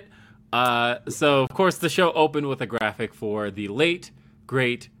 didn't it? So, of course, the show opened with a graphic for the late,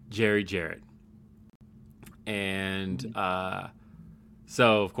 great Jerry Jarrett. And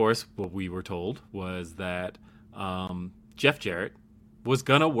so, of course, what we were told was that Jeff Jarrett was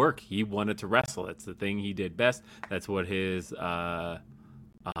going to work. He wanted to wrestle. It's the thing he did best. That's what his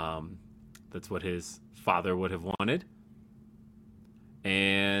father would have wanted.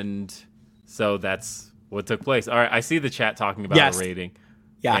 And so that's what took place. All right, I see the chat talking about a rating.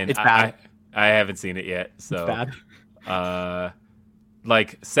 Yeah, and it's bad. I haven't seen it yet. So It's bad.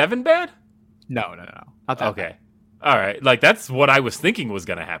 Like 7 bad? No. Not that Okay. All right. Like that's what I was thinking was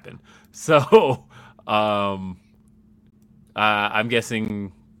going to happen. So I'm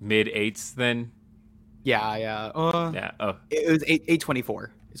guessing mid 8s then. Yeah. Yeah. Oh. It was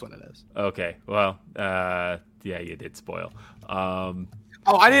 824 is what it is. Okay. Well, yeah, you did spoil. Oh,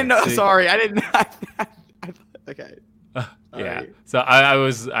 I didn't know. Sorry, I didn't. Okay. Yeah. So I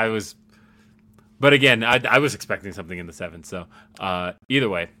was, but again, I was expecting something in the 7. So either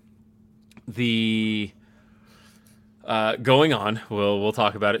way, the going on. We'll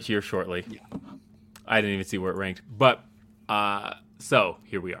talk about it here shortly. Yeah. I didn't even see where it ranked, but so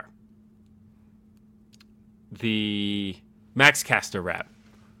here we are. The Max Caster rap.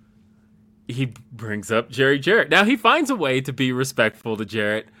 He brings up Jerry Jarrett. Now he finds a way to be respectful to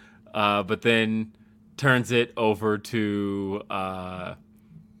Jarrett, but then turns it over to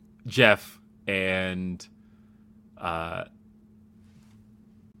Jeff and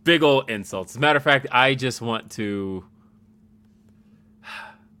big ol' insults. As a matter of fact, I just want to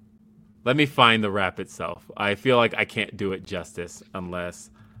let me find the rap itself. I feel like I can't do it justice unless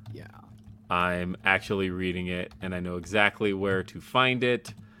I'm actually reading it and I know exactly where to find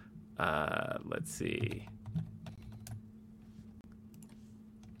it. Let's see.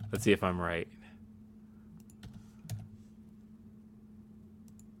 Let's see if I'm right.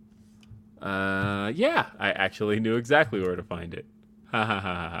 Yeah, I actually knew exactly where to find it. Ha ha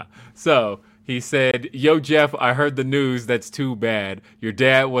ha ha. So he said, "Yo, Jeff, I heard the news. That's too bad. Your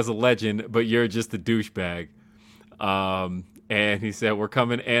dad was a legend, but you're just a douchebag." And he said, "We're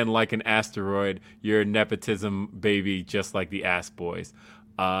coming in like an asteroid. You're a nepotism baby, just like the Ass Boys."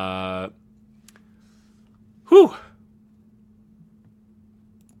 Whew.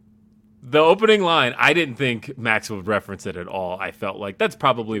 The opening line, I didn't think Max would reference it at all. I felt like that's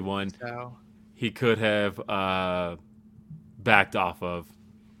probably one he could have backed off of.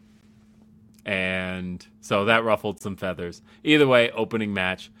 And so that ruffled some feathers. Either way, opening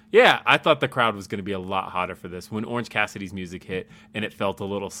match. Yeah, I thought the crowd was going to be a lot hotter for this. When Orange Cassidy's music hit and it felt a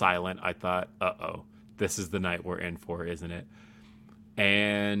little silent, I thought, uh-oh, this is the night we're in for, isn't it?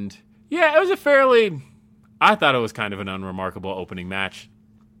 And yeah, it was I thought it was kind of an unremarkable opening match.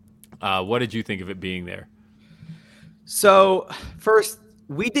 What did you think of it being there? So first,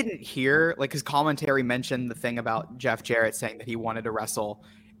 we didn't hear, like his commentary mentioned the thing about Jeff Jarrett saying that he wanted to wrestle.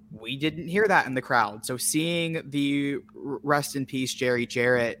 We didn't hear that in the crowd. So seeing the rest in peace Jerry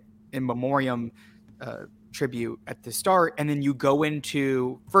Jarrett in memoriam tribute at the start, and then you go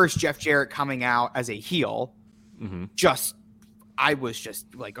into first Jeff Jarrett coming out as a heel, I was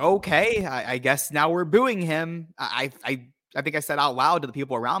just like, okay, I guess now we're booing him. I I think I said out loud to the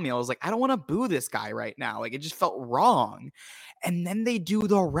people around me, I was like, I don't want to boo this guy right now. Like, it just felt wrong. And then they do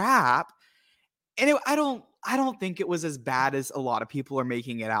the rap, and I don't think it was as bad as a lot of people are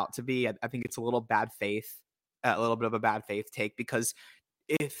making it out to be. I think it's a little bad faith, a little bit of a bad faith take, because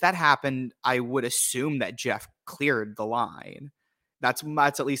if that happened, I would assume that Jeff cleared the line. That's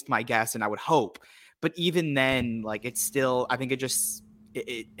at least my guess, and I would hope. But even then, like, it's still, I think it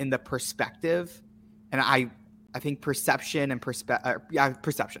in the perspective, and I think perception and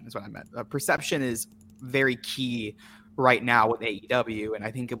perception is what I meant. Perception is very key right now with AEW, and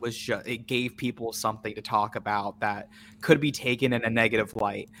I think it gave people something to talk about that could be taken in a negative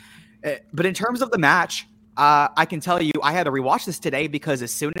light. But in terms of the match, I can tell you, I had to rewatch this today because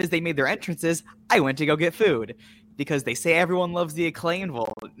as soon as they made their entrances, I went to go get food because they say everyone loves the Acclaimed.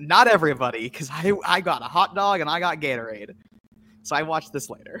 Well, not everybody, because I got a hot dog and I got Gatorade. So I watched this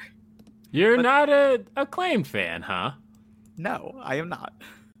later. You're not a Acclaimed fan, huh? No, I am not.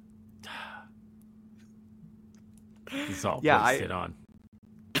 This is all wasted on.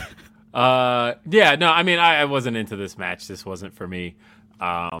 No, I mean, I wasn't into this match. This wasn't for me.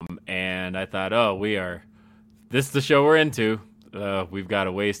 And I thought, this is the show we're into. We've got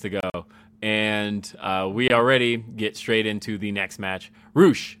a ways to go. And we already get straight into the next match.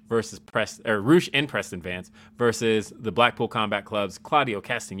 Roosh and Preston Vance versus the Blackpool Combat Club's Claudio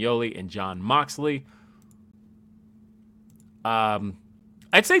Castagnoli and Jon Moxley. I'd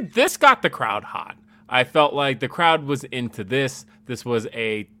say this got the crowd hot. I felt like the crowd was into this. This was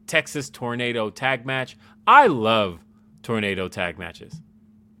a Texas Tornado tag match. I love Tornado tag matches.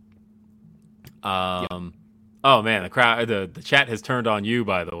 Oh man, the crowd, the chat has turned on you,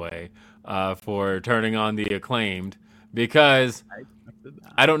 by the way, for turning on the Acclaimed, because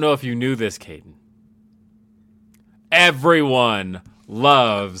I don't know if you knew this, Caden. Everyone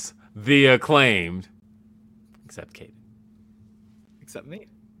loves the Acclaimed, except Caden. Except me.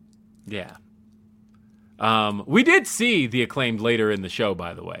 Yeah. We did see the Acclaimed later in the show,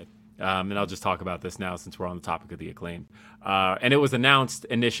 by the way. And I'll just talk about this now since we're on the topic of the Acclaimed. And it was announced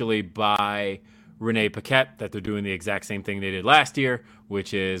initially by Renee Paquette that they're doing the exact same thing they did last year,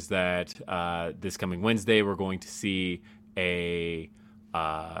 which is that this coming Wednesday we're going to see the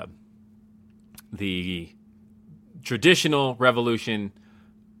traditional Revolution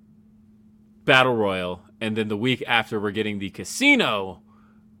Battle Royal, and then the week after we're getting the Casino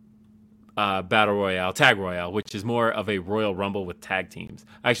Battle Royale, Tag Royale, which is more of a Royal Rumble with tag teams.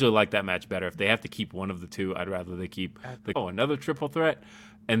 I actually like that match better. If they have to keep one of the two, I'd rather they keep another triple threat.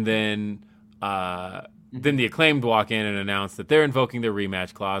 And then the Acclaimed walk in and announce that they're invoking their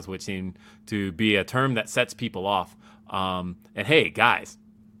rematch clause, which seemed to be a term that sets people off. And hey, guys,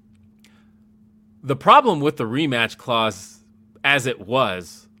 the problem with the rematch clause as it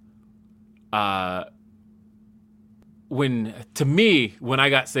was, when I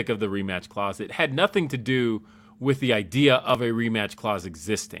got sick of the rematch clause, it had nothing to do with the idea of a rematch clause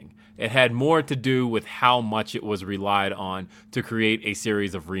existing. It had more to do with how much it was relied on to create a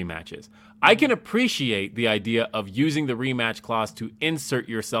series of rematches. I can appreciate the idea of using the rematch clause to insert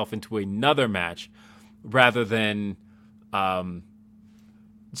yourself into another match rather than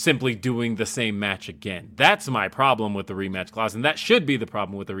simply doing the same match again. That's my problem with the rematch clause, and that should be the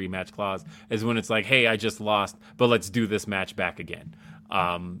problem with the rematch clause, is when it's like, hey, I just lost, but let's do this match back again.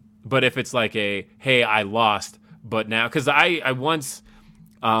 But if it's like hey, I lost, but now, because I once,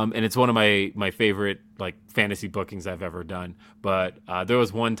 and it's one of my favorite like fantasy bookings I've ever done, but there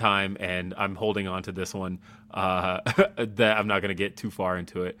was one time, and I'm holding on to this one, that I'm not going to get too far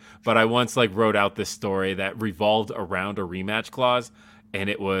into it, but I once like wrote out this story that revolved around a rematch clause. And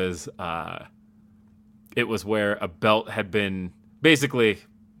it was where a belt had been basically,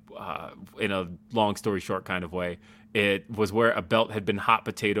 in a long story short kind of way, it was where a belt had been hot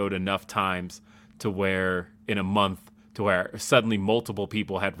potatoed enough times to where in a month to where suddenly multiple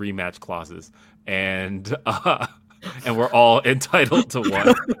people had rematch clauses, and we're all entitled to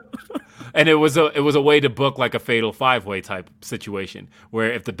one. And it was a way to book like a fatal 5-way type situation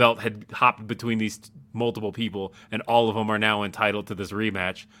where if the belt had hopped between these multiple people and all of them are now entitled to this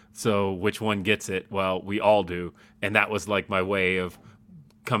rematch, so which one gets it? Well, we all do. And that was like my way of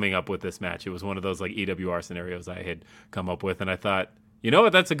coming up with this match. It was one of those like EWR scenarios I had come up with, and I thought, you know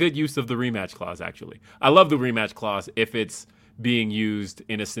what, that's a good use of the rematch clause, actually. I love the rematch clause if it's being used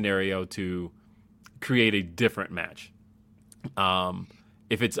in a scenario to create a different match.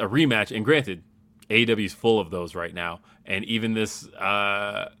 If it's a rematch, and granted, AEW is full of those right now, and even this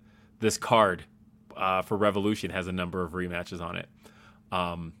card for Revolution has a number of rematches on it.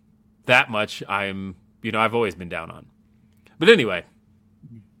 That much I've always been down on. But anyway,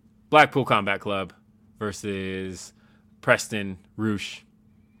 Blackpool Combat Club versus Preston, Roosh.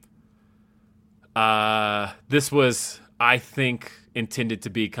 This was, I think, intended to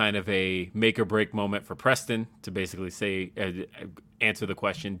be kind of a make or break moment for Preston to basically say, answer the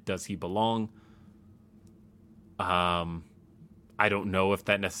question, does he belong? I don't know if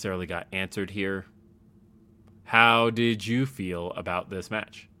that necessarily got answered here. How did you feel about this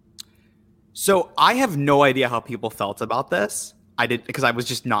match? So I have no idea how people felt about this. I did because I was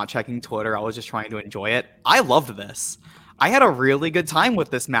just not checking Twitter. I was just trying to enjoy it. I loved this. I had a really good time with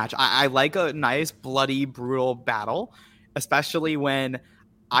this match. I like a nice, bloody, brutal battle, especially when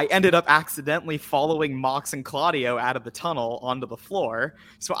I ended up accidentally following Mox and Claudio out of the tunnel onto the floor.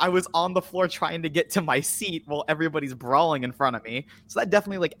 So I was on the floor trying to get to my seat while everybody's brawling in front of me. So that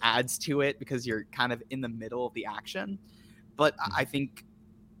definitely like adds to it because you're kind of in the middle of the action. But I think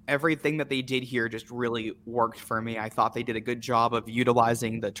everything that they did here just really worked for me. I thought they did a good job of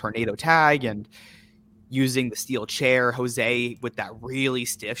utilizing the tornado tag and using the steel chair. Jose with that really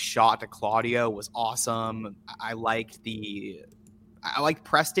stiff shot to Claudio was awesome. I liked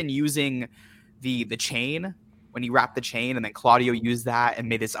Preston using the chain when he wrapped the chain, and then Claudio used that and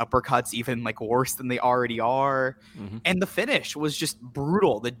made his uppercuts even like worse than they already are. Mm-hmm. And the finish was just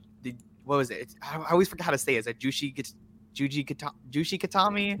brutal. The what was it? I always forget how to say it. Is it Juji Katami?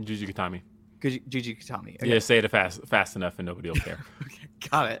 Juji Katami. Okay. Yeah, say it fast enough and nobody will care. Okay,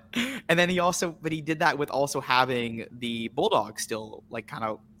 got it. And then he did that with also having the Bulldog still like kind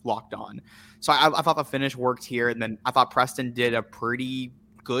of locked on. So I thought the finish worked here, and then I thought Preston did a pretty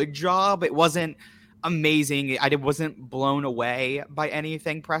good job. It wasn't amazing. I wasn't blown away by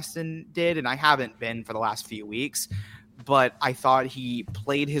anything Preston did, and I haven't been for the last few weeks. But I thought he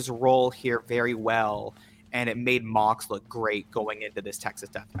played his role here very well, and it made Mox look great going into this Texas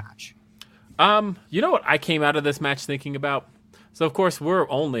Death Match. You know what I came out of this match thinking about? So, of course, we're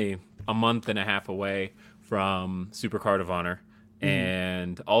only a month and a half away from Supercard of Honor. Mm-hmm.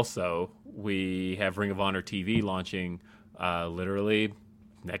 And also, we have Ring of Honor TV launching literally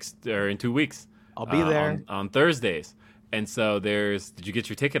in 2 weeks. I'll be there. On Thursdays. And so did you get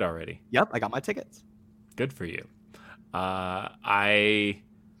your ticket already? Yep, I got my tickets. Good for you. I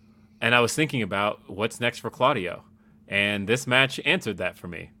was thinking about what's next for Claudio. And this match answered that for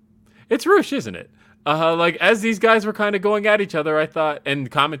me. It's Roosh, isn't it? Like as these guys were kind of going at each other, I thought, and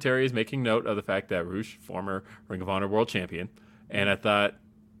commentary is making note of the fact that Roosh, former Ring of Honor World Champion, and I thought,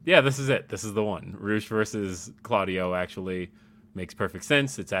 yeah, this is it. This is the one. Roosh versus Claudio actually makes perfect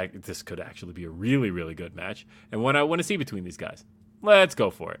sense. This could actually be a really, really good match, and one I want to see between these guys. Let's go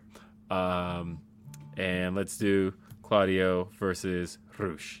for it. And let's do Claudio versus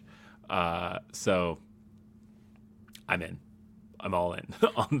Roosh. So I'm in. I'm all in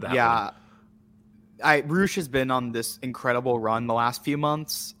on that. Yeah. Roosh has been on this incredible run the last few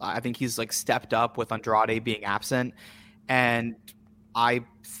months. I think he's like stepped up with Andrade being absent, and I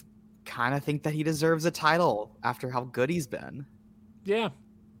kind of think that he deserves a title after how good he's been. Yeah,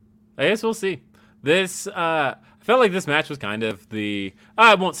 I guess we'll see. This I felt like this match was kind of I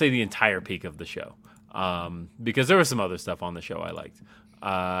won't say the entire peak of the show, because there was some other stuff on the show I liked.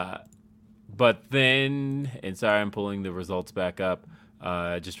 But then, and sorry, I'm pulling the results back up.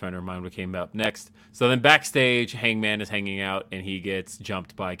 Just trying to remind what came up next. So then backstage, Hangman is hanging out, and he gets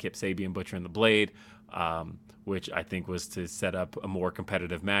jumped by Kip Sabian, Butcher, and the Blade, which I think was to set up a more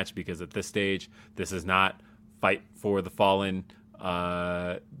competitive match, because at this stage, this is not Fight for the Fallen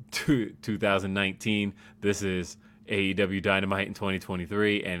 2019. This is AEW Dynamite in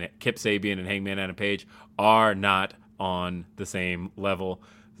 2023, and Kip Sabian and Hangman Adam Page are not on the same level.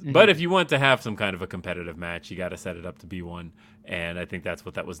 Mm-hmm. But if you want to have some kind of a competitive match, you got to set it up to be one. And I think that's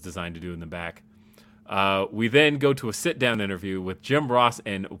what that was designed to do in the back. We then go to a sit-down interview with Jim Ross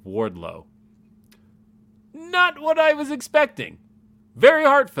and Wardlow. Not what I was expecting. Very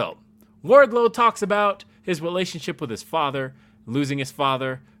heartfelt. Wardlow talks about his relationship with his father, losing his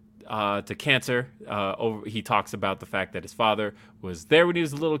father to cancer. He talks about the fact that his father was there when he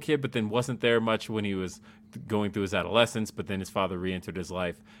was a little kid, but then wasn't there much when he was going through his adolescence, but then his father re-entered his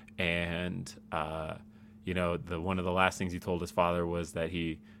life, and one of the last things he told his father was that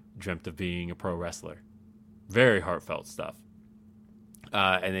he dreamt of being a pro wrestler. Very heartfelt stuff.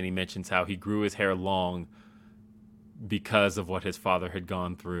 And then he mentions how he grew his hair long because of what his father had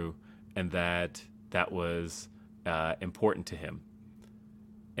gone through, and that was important to him.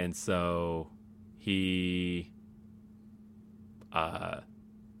 And so he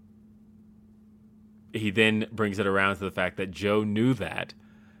then brings it around to the fact that Joe knew that,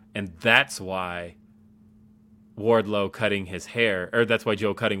 and that's why Wardlow cutting his hair, or that's why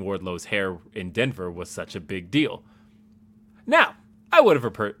Joe cutting Wardlow's hair in Denver was such a big deal. Now, I would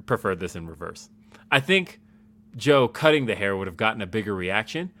have preferred this in reverse. I think Joe cutting the hair would have gotten a bigger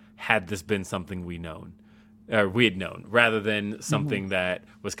reaction had this been something we had known, rather than something that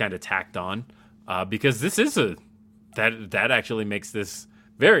was kind of tacked on. Because this is that actually makes this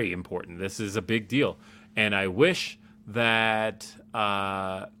very important. This is a big deal. And I wish that,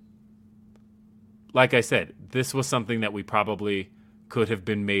 like I said, this was something that we probably could have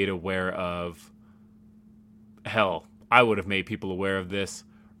been made aware of. Hell, I would have made people aware of this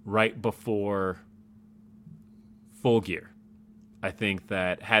right before Full Gear. I think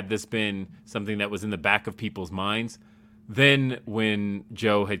that had this been something that was in the back of people's minds, then when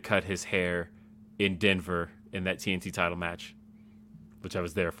Joe had cut his hair in Denver in that TNT title match, which I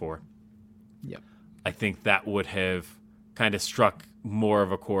was there for, I think that would have kind of struck more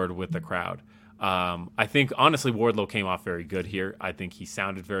of a chord with the crowd. I think, honestly, Wardlow came off very good here. I think he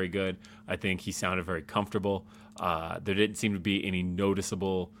sounded very good. I think he sounded very comfortable. There didn't seem to be any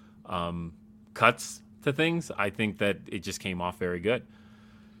noticeable cuts to things. I think that it just came off very good.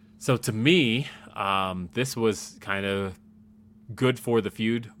 So to me, this was kind of good for the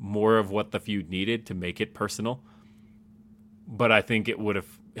feud, more of what the feud needed to make it personal. But I think it would have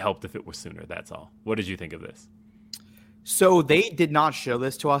helped if it was sooner. That's all. What did you think of this? So they did not show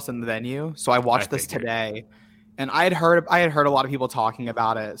this to us in the venue. So I watched this today, and I had heard a lot of people talking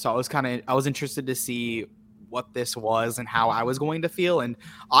about it. So I was interested to see what this was and how I was going to feel. And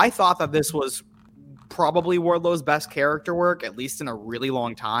I thought that this was probably Wardlow's best character work, at least in a really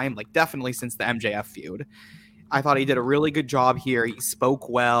long time, like definitely since the MJF feud. I thought he did a really good job here. He spoke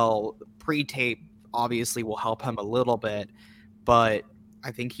well. Pre-tape obviously will help him a little bit, but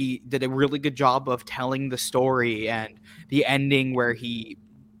I think he did a really good job of telling the story, and the ending where he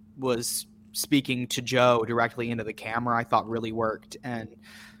was speaking to Joe directly into the camera, I thought really worked. And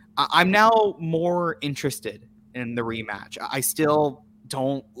I'm now more interested in the rematch. I still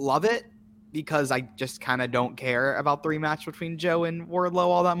don't love it because I just kind of don't care about the rematch between Joe and Wardlow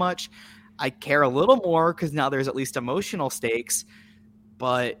all that much. I care a little more because now there's at least emotional stakes,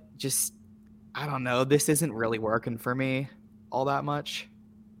 but just, I don't know. This isn't really working for me all that much.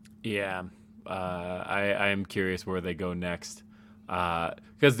 Yeah, I am curious where they go next.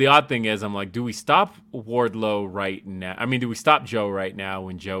 Because the odd thing is, I'm like, do we stop Wardlow right now? I mean, do we stop Joe right now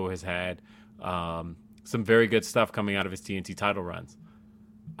when Joe has had some very good stuff coming out of his TNT title runs?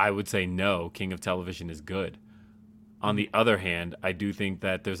 I would say no. King of Television is good. On the other hand, I do think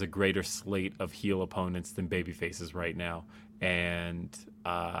that there's a greater slate of heel opponents than babyfaces right now. And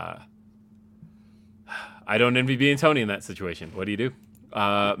I don't envy being Tony in that situation. What do you do?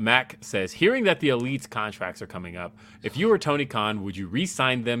 Mac says, hearing that the Elite's contracts are coming up, if you were Tony Khan, would you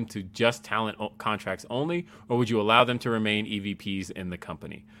re-sign them to just talent contracts only, or would you allow them to remain EVPs in the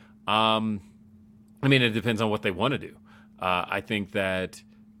company? I mean, it depends on what they want to do. I think that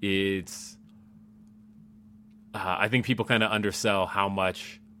I think people kind of undersell how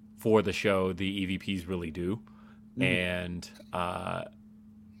much for the show the EVPs really do, and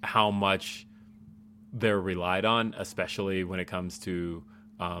how much they're relied on, especially when it comes to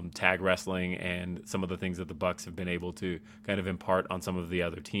tag wrestling and some of the things that the Bucks have been able to kind of impart on some of the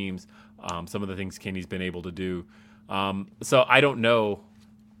other teams, some of the things Kenny's been able to do. So I don't know.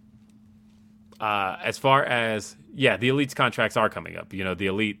 As far as, the Elite's contracts are coming up. You know, the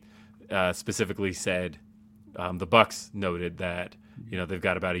Elite specifically said, the Bucks noted that, they've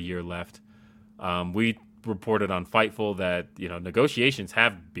got about a year left. We reported on Fightful that, negotiations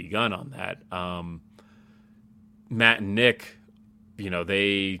have begun on that. Matt and Nick,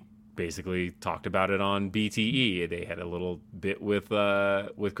 they basically talked about it on BTE. They had a little bit with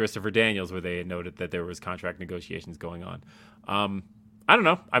Christopher Daniels where they had noted that there was contract negotiations going on. I don't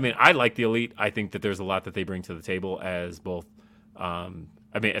know. I mean, I like the Elite. I think that there's a lot that they bring to the table as both,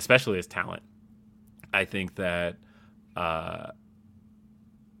 especially as talent. I think that,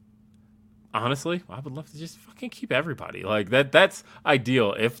 honestly, I would love to just fucking keep everybody. Like that's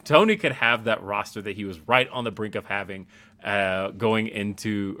ideal. If Tony could have that roster that he was right on the brink of having going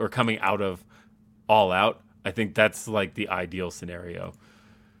into or coming out of All Out, I think that's like the ideal scenario.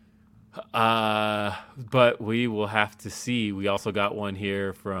 But we will have to see. We also got one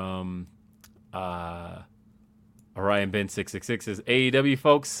here from Orion Ben 666 says, AEW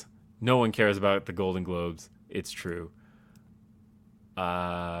folks, no one cares about the Golden Globes. It's true.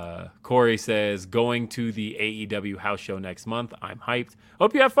 Corey says, going to the AEW house show next month. I'm hyped.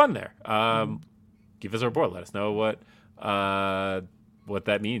 Hope you have fun there. Give us a report. Let us know what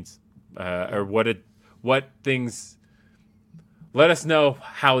that means, or what things. Let us know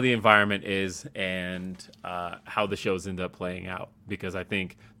how the environment is and how the shows end up playing out, because I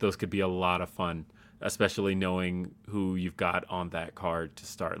think those could be a lot of fun. especially knowing who you've got on that card to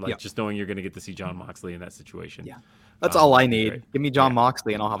start. Like just knowing you're going to get to see Jon Moxley in that situation. Yeah, that's all I need. Great. Give me Jon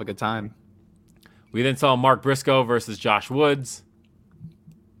Moxley and I'll have a good time. We then saw Mark Briscoe versus Josh Woods.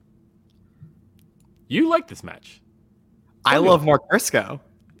 You like this match. I love Mark Briscoe.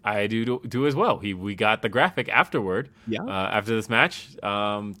 I do as well. We got the graphic afterward. Yeah. After this match,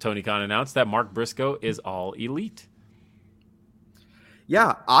 Tony Khan announced that Mark Briscoe is all elite.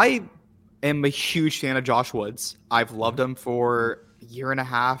 Yeah, I am a huge fan of Josh Woods. I've loved him for a year and a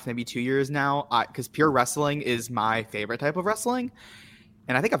half, maybe 2 years now, because pure wrestling is my favorite type of wrestling.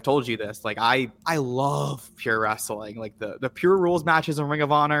 And I think I've told you this. Like, I love pure wrestling. Like, the Pure Rules matches in Ring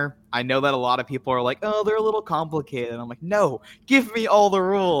of Honor, I know that a lot of people are like, oh, they're a little complicated. And I'm like, no, give me all the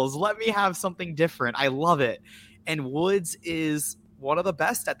rules. Let me have something different. I love it. And Woods is one of the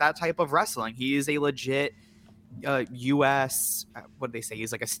best at that type of wrestling. He is a legit U.S. What did they say?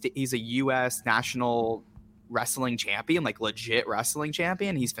 He's a U.S. national wrestling champion, like legit wrestling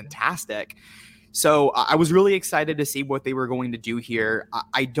champion. He's fantastic. So I was really excited to see what they were going to do here.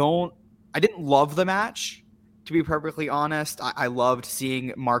 I didn't love the match, to be perfectly honest. I loved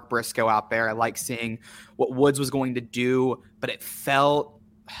seeing Mark Briscoe out there. I liked seeing what Woods was going to do, but it felt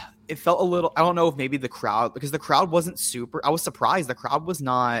a little, I don't know if maybe the crowd, because the crowd wasn't super, I was surprised the crowd was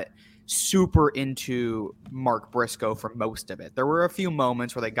not super into Mark Briscoe for most of it. There were a few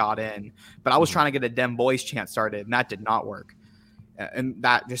moments where they got in, but I was trying to get a Dem Boys chant started, and that did not work. And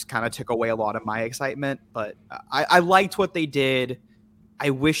that just kind of took away a lot of my excitement. But I liked what they did.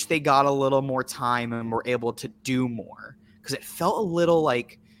 I wish they got a little more time and were able to do more, because it felt a little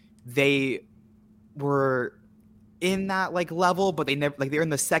like they were in that like level, but they never, like, they're in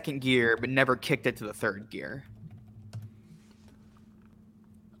the second gear, but never kicked it to the third gear.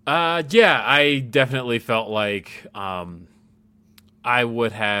 Yeah, I definitely felt like I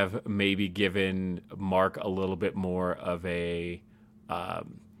would have maybe given Mark a little bit more of a I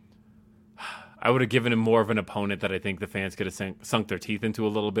would have given him more of an opponent that I think the fans could have sunk their teeth into a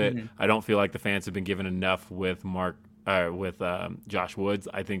little bit. Mm-hmm. I don't feel like the fans have been given enough with Josh Woods.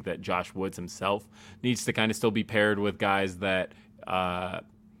 I think that Josh Woods himself needs to kind of still be paired with guys that are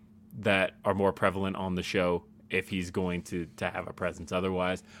more prevalent on the show if he's going to have a presence.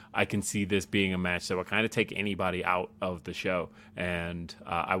 Otherwise, I can see this being a match that will kind of take anybody out of the show. And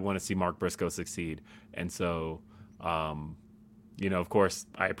I want to see Mark Briscoe succeed. And so, of course,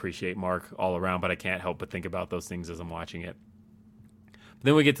 I appreciate Mark all around, but I can't help but think about those things as I'm watching it. But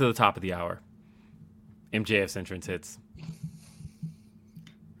then we get to the top of the hour. MJF's entrance hits.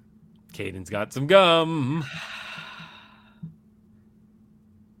 Caden's got some gum.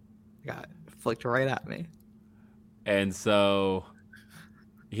 Got flicked right at me. And so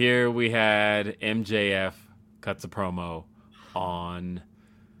here we had MJF cuts a promo on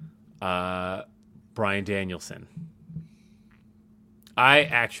Bryan Danielson. I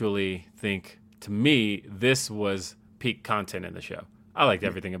actually think, to me, this was peak content in the show. I liked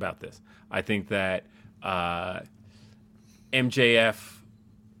everything about this. I think that MJF,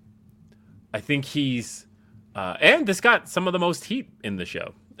 I think he's, and this got some of the most heat in the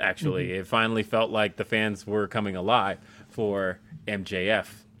show, actually. Mm-hmm. It finally felt like the fans were coming alive for MJF.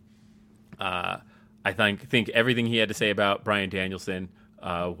 I think everything he had to say about Bryan Danielson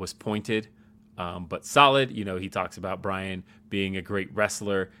was pointed, but solid. He talks about Bryan being a great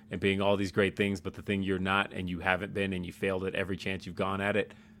wrestler and being all these great things, but the thing you're not and you haven't been and you failed at every chance you've gone at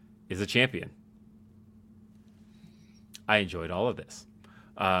it is a champion. I enjoyed all of this.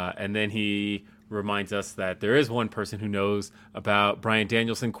 And then he reminds us that there is one person who knows about Bryan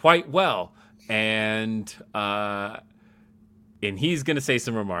Danielson quite well, and he's going to say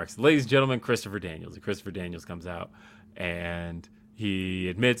some remarks. Ladies and gentlemen, Christopher Daniels. And Christopher Daniels comes out, and he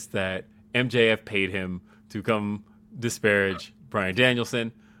admits that MJF paid him to come disparage Bryan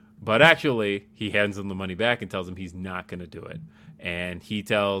Danielson, but actually he hands him the money back and tells him he's not going to do it. And he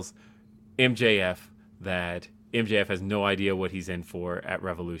tells MJF that MJF has no idea what he's in for at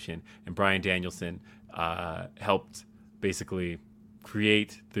Revolution, and Bryan Danielson helped basically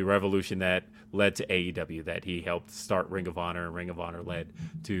create the Revolution that led to AEW, that he helped start Ring of Honor, and Ring of Honor led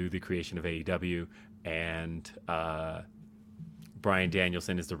to the creation of AEW, and Bryan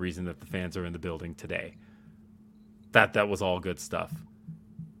Danielson is the reason that the fans are in the building today. That was all good stuff.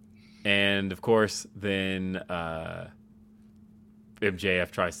 And of course, then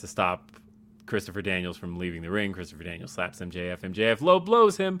MJF tries to stop Christopher Daniels from leaving the ring. Christopher Daniels slaps MJF. MJF low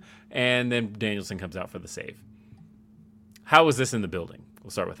blows him, and then Danielson comes out for the save. How was this in the building?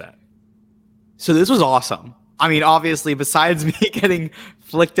 We'll start with that. So this was awesome. I mean, obviously, besides me getting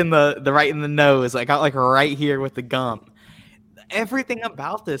flicked in the right in the nose, I got like right here with the gum. Everything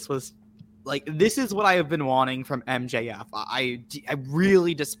about this was like, this is what I have been wanting from MJF. I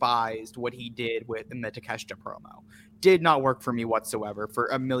really despised what he did in the Takeshita promo. Did not work for me whatsoever for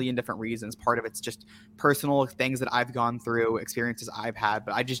a million different reasons. Part of it's just personal things that I've gone through, experiences I've had,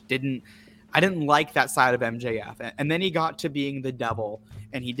 but I didn't like that side of MJF. And then he got to being the devil,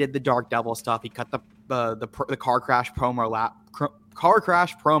 and he did the Dark Devil stuff. He cut the car crash promo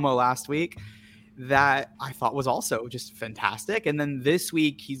last week that I thought was also just fantastic. And then this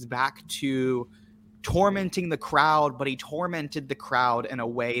week he's back to tormenting the crowd, but he tormented the crowd in a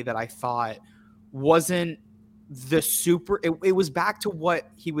way that I thought wasn't the super. It was back to what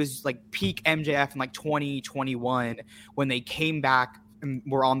he was like peak MJF in like 2021 when they came back and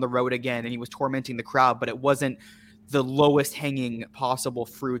were on the road again, and he was tormenting the crowd, but it wasn't the lowest hanging possible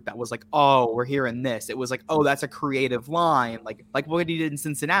fruit that was like, oh, we're hearing this. It was like, oh, that's a creative line, like what he did in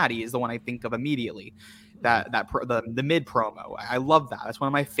Cincinnati is the one I think of immediately. The mid promo, I love that. That's one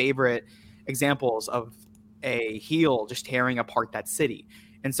of my favorite examples of a heel just tearing apart that city.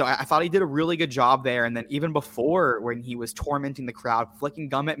 And so I thought he did a really good job there. And then even before, when he was tormenting the crowd, flicking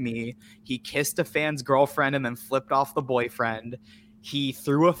gum at me, he kissed a fan's girlfriend and then flipped off the boyfriend. He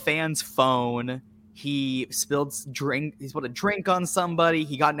threw a fan's phone. He spilled a drink on somebody.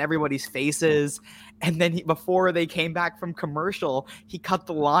 He got in everybody's faces. And then before they came back from commercial, he cut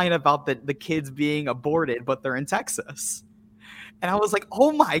the line about the kids being aborted, but they're in Texas. And I was like,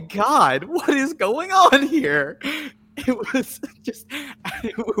 oh my God, what is going on here? It was just,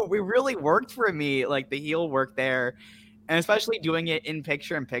 it really worked for me. Like the heel work there. And especially doing it in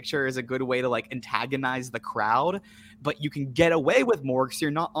picture is a good way to like antagonize the crowd. But you can get away with more because you're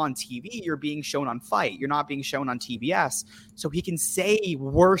not on TV. You're being shown on Fight. You're not being shown on TBS. So he can say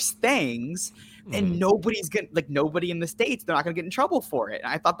worse things and nobody in the States, they're not going to get in trouble for it.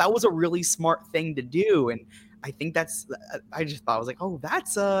 And I thought that was a really smart thing to do. And I think I just thought, I was like, oh,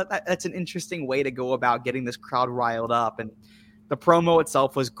 that's an interesting way to go about getting this crowd riled up. And the promo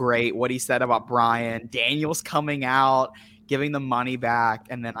itself was great. What he said about Bryan, Daniels coming out, giving the money back,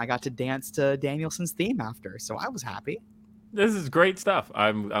 and then I got to dance to Danielson's theme after, so I was happy. This is great stuff.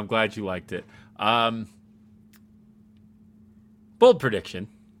 I'm glad you liked it. Bold prediction,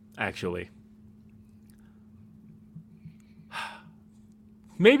 actually.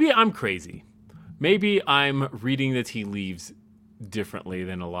 Maybe I'm crazy. Maybe I'm reading the tea leaves differently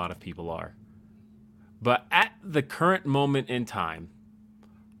than a lot of people are. But at the current moment in time,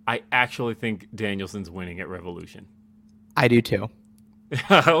 I actually think Danielson's winning at Revolution. I do too.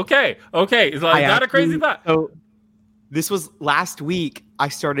 Okay. It's like not a crazy thought. So this was last week. I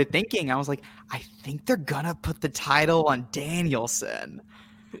started thinking, I was like, I think they're gonna put the title on Danielson.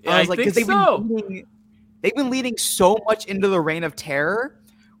 I was like, because they've been leading so much into the Reign of Terror,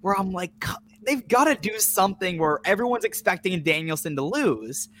 where I'm like, they've got to do something where everyone's expecting Danielson to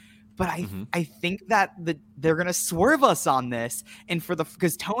lose. But I think that they're gonna swerve us on this, and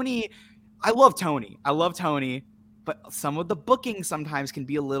because Tony, I love Tony, but some of the booking sometimes can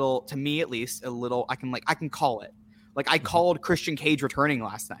be a little, to me at least, I can call it. Like I called Christian Cage returning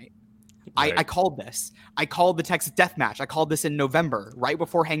last night. Right. I called this. I called the Texas Death Match. I called this in November, right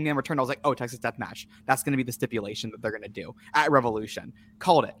before Hangman returned. I was like, oh, Texas Death Match. That's going to be the stipulation that they're going to do at Revolution.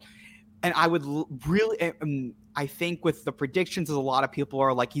 Called it. And I would really, I think with the predictions, a lot of people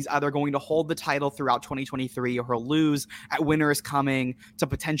are like, he's either going to hold the title throughout 2023 or he'll lose at Winter is Coming to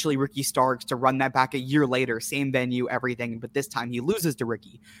potentially Ricky Starks to run that back a year later, same venue, everything. But this time he loses to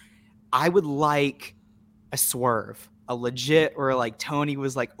Ricky. I would like a swerve, a legit, or like Tony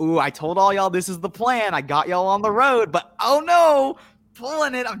was like, ooh, I told all y'all this is the plan. I got y'all on the road, but oh no,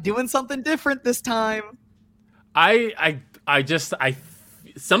 pulling it. I'm doing something different this time.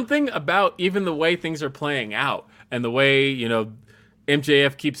 Something about even the way things are playing out and the way,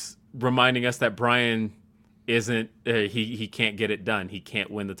 MJF keeps reminding us that Bryan isn't, he can't get it done. He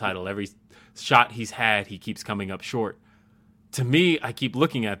can't win the title. Every shot he's had, he keeps coming up short. To me, I keep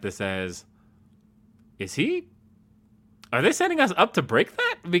looking at this as, are they setting us up to break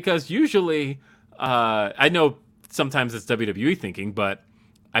that? Because usually, I know sometimes it's WWE thinking, but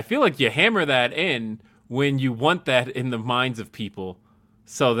I feel like you hammer that in when you want that in the minds of people,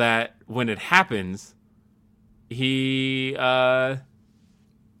 so that when it happens, the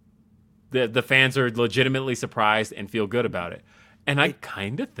fans are legitimately surprised and feel good about it. And I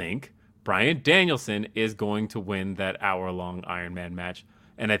kind of think Bryan Danielson is going to win that hour-long Iron Man match.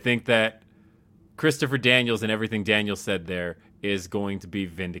 And I think that Christopher Daniels and everything Daniels said there is going to be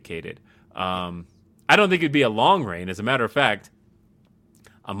vindicated. I don't think it'd be a long reign. As a matter of fact,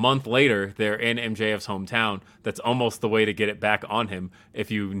 a month later, they're in MJF's hometown. That's almost the way to get it back on him if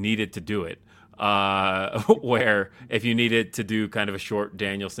you needed to do it. where if you needed to do kind of a short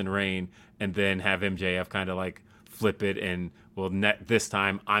Danielson reign and then have MJF kind of like flip it and, well, this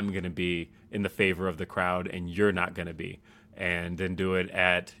time I'm going to be in the favor of the crowd and you're not going to be. And then do it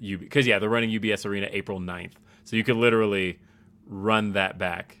at because they're running UBS Arena April 9th. So you could literally run that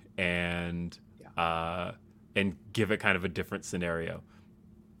back and give it kind of a different scenario.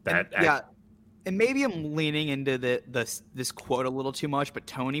 And maybe I'm leaning into this quote a little too much, but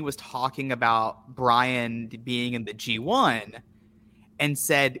Tony was talking about Bryan being in the G1 and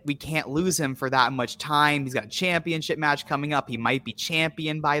said we can't lose him for that much time. He's got a championship match coming up. He might be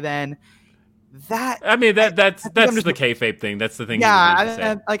champion by then. That's the kayfabe thing. That's the thing.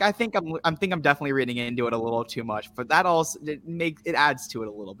 Yeah, I think I'm definitely reading into it a little too much, but that also it adds to it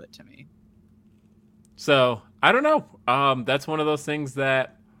a little bit to me. So I don't know. That's one of those things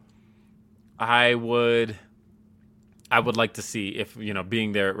that I would like to see if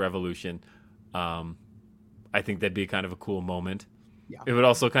being there at Revolution. I think that'd be kind of a cool moment. Yeah. It would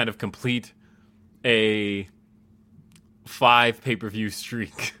also kind of complete a 5 pay-per-view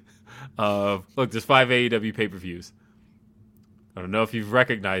streak. There's 5 AEW pay-per-views. I don't know if you've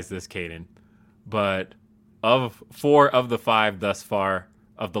recognized this, Caden, but of 4 of the 5 thus far,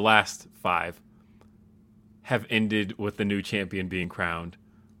 of the last 5, have ended with the new champion being crowned.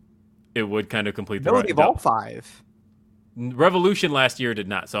 It would kind of complete the of all 5. Revolution last year did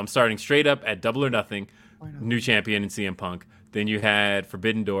not. So I'm starting straight up at Double or Nothing, new champion in CM Punk. Then you had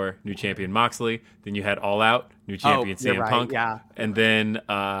Forbidden Door, new champion Moxley. Then you had All Out, new champion CM Punk. Yeah. And then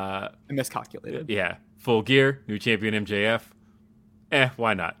I miscalculated. Yeah. Full Gear, new champion MJF.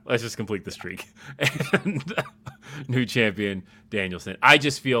 Why not? Let's just complete the streak. And new champion Danielson. I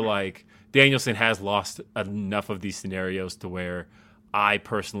just feel like Danielson has lost enough of these scenarios to where I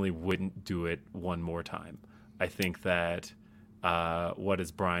personally wouldn't do it one more time. I think that what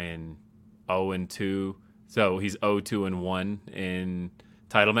is Bryan 0-2? So he's 0-2-1 in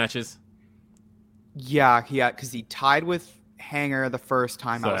title matches. Yeah, because he tied with Hanger the first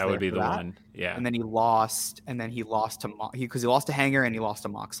time. So that would be the one. Yeah, and then he lost, because he lost to Hanger and he lost to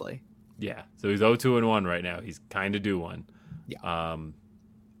Moxley. Yeah, so he's 0-2-1 right now. He's kind of due one. Yeah.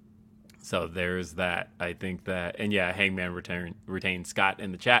 So there's that. I think that, and Hangman retained Scott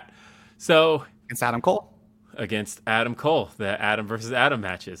in the chat. So against Adam Cole. The Adam versus Adam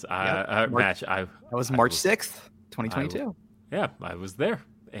matches. That was March 6th, 2022. I was there,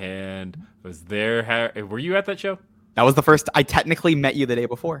 and I was there. Were you at that show? That was the first. I technically met you the day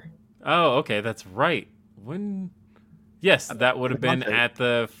before. Oh, okay, that's right. When? Yes, that would have been at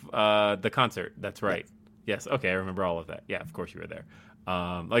the concert. That's right. Yes. Okay, I remember all of that. Yeah, of course you were there.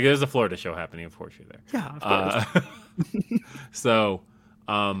 There's a Florida show happening. Of course you're there. Yeah, of course. So,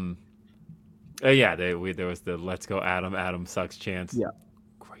 there was the "Let's Go Adam sucks" chants. Yeah,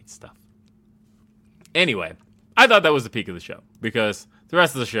 great stuff. Anyway, I thought that was the peak of the show because the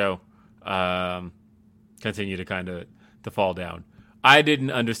rest of the show continued to kind of fall down. I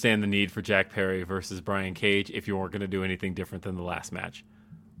didn't understand the need for Jack Perry versus Brian Cage if you weren't going to do anything different than the last match,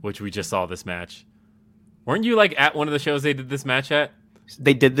 which we just saw this match. Weren't you at one of the shows they did this match at?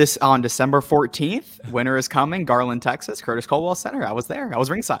 They did this on December 14th. Winter is coming. Garland, Texas. Curtis Caldwell Center. I was there. I was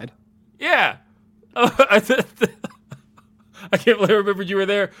ringside. Yeah. I can't believe I remembered you were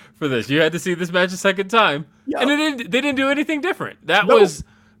there for this. You had to see this match a second time. Yep. And they didn't do anything different. That was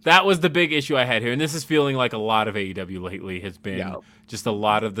the big issue I had here. And this is feeling like a lot of AEW lately has been just a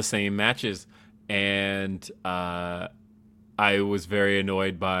lot of the same matches. And I was very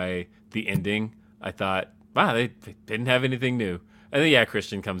annoyed by the ending. I thought, wow, they didn't have anything new. And then,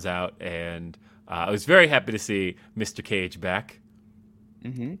 Christian comes out, and I was very happy to see Mr. Cage back.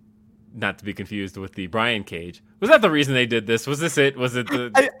 Mm-hmm. Not to be confused with the Brian Cage. Was that the reason they did this? Was this it? Was it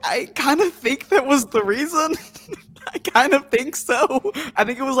the... I kind of think that was the reason. I kind of think so. I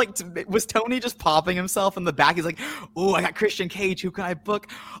think it was was Tony just popping himself in the back? He's like, oh, I got Christian Cage. Who can I book?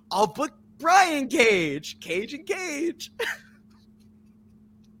 I'll book Brian Cage. Cage and Cage.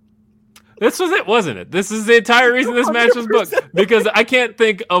 This was it, wasn't it? This is the entire reason this match was booked. Because I can't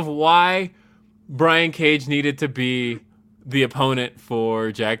think of why Brian Cage needed to be the opponent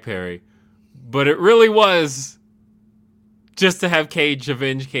for Jack Perry. But it really was just to have Cage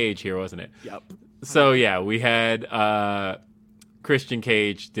avenge Cage here, wasn't it? Yep. So, we had Christian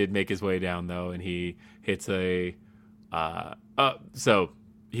Cage did make his way down, though, and he hits so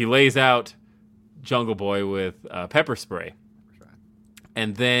he lays out Jungle Boy with pepper spray.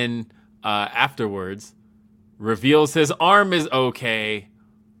 And then... afterwards, reveals his arm is okay.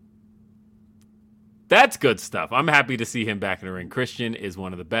 That's good stuff. I'm happy to see him back in the ring. Christian is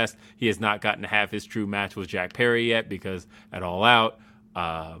one of the best. He has not gotten to have his true match with Jack Perry yet because at All Out,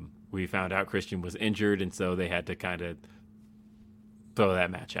 we found out Christian was injured, and so they had to kind of throw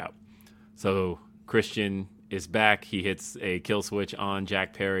that match out. So Christian is back. He hits a kill switch on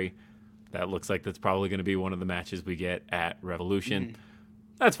Jack Perry. That looks like that's probably going to be one of the matches we get at Revolution.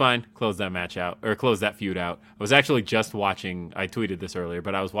 That's fine. Close that match out, or close that feud out. I was actually just watching, I tweeted this earlier,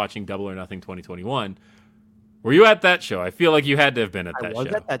 but I was watching Double or Nothing 2021. Were you at that show? I feel like you had to have been at that show. I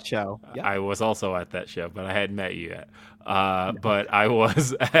was at that show. Yep. I was also at that show, but I hadn't met you yet. But I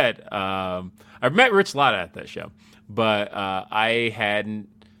was at, I met Rich Latta at that show, but I hadn't.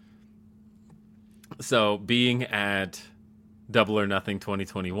 So being at Double or Nothing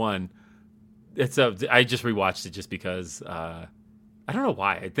 2021, I just rewatched it just because, I don't know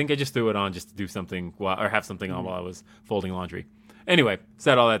why. I think I just threw it on just to do something or have something on while I was folding laundry. Anyway,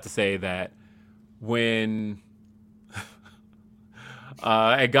 said all that to say that when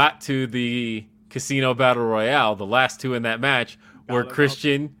I got to the Casino Battle Royale, the last two in that match were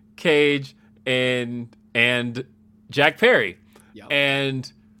Christian Cage and Jack Perry. Yep.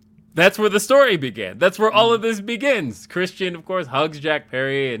 And that's where the story began. That's where all of this begins. Christian, of course, hugs Jack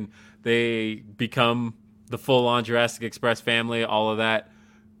Perry, and they become the full-on Jurassic Express family, all of that.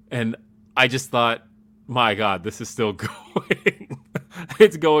 And I just thought, my God, this is still going.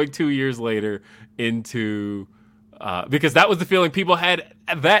 It's going 2 years later into... because that was the feeling people had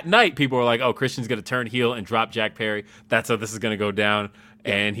that night. People were like, oh, Christian's going to turn heel and drop Jack Perry. That's how this is going to go down.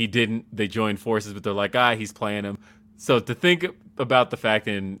 And he didn't. They joined forces, but they're like, he's playing him. So to think about the fact,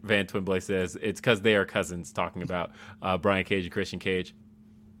 and Van Twinblay says, it's because they are cousins, talking about Brian Cage and Christian Cage.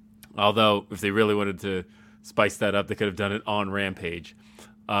 Although, if they really wanted to spice that up, they could have done it on Rampage.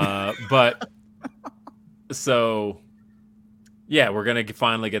 But, so, yeah, we're going to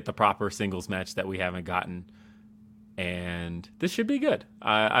finally get the proper singles match that we haven't gotten. And this should be good.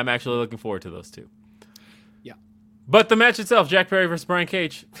 I'm actually looking forward to those two. Yeah. But the match itself, Jack Perry versus Brian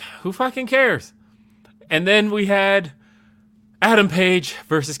Cage, who fucking cares? And then we had Adam Page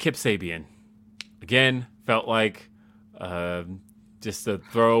versus Kip Sabian. Again, felt like just a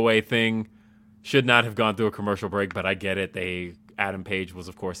throwaway thing. Should not have gone through a commercial break, but I get it. Adam Page was,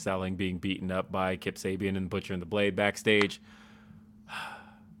 of course, selling being beaten up by Kip Sabian and Butcher and the Blade backstage.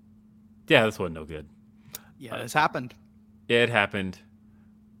 Yeah, this wasn't no good. Yeah, this happened. It happened.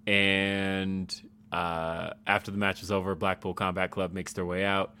 And after the match was over, Blackpool Combat Club makes their way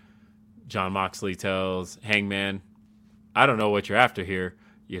out. John Moxley tells Hangman, I don't know what you're after here.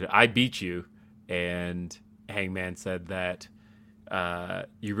 I beat you. And Hangman said that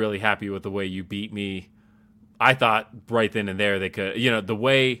you're really happy with the way you beat me. I thought right then and there they could, the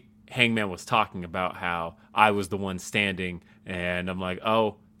way Hangman was talking about how I was the one standing, and I'm like,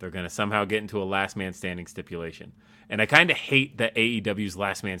 oh, they're going to somehow get into a last man standing stipulation. And I kind of hate that AEW's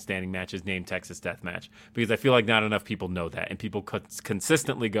last man standing match is named Texas Death Match, because I feel like not enough people know that, and people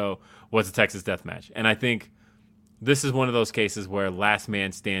consistently go, what's a Texas Death Match? And I think this is one of those cases where last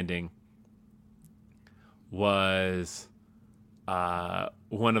man standing was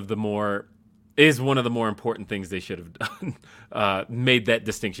one of the more important things they should have done, made that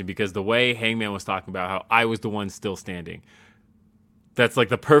distinction, because the way Hangman was talking about how I was the one still standing, that's like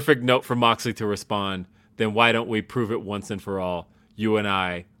the perfect note for Moxley to respond. Then why don't we prove it once and for all? You and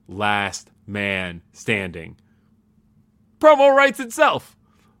I, last man standing. Promo writes itself.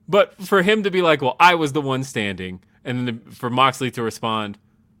 But for him to be like, well, I was the one standing, and then for Moxley to respond,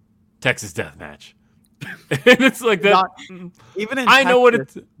 Texas Death Match. And it's like that. Even in I Texas, know what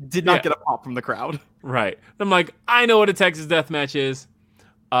it did not get a pop from the crowd. Right. I'm like, I know what a Texas Death Match is,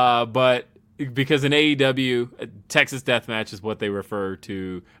 but because in AEW, a Texas Death Match is what they refer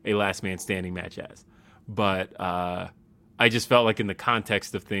to a last man standing match as. But I just felt like in the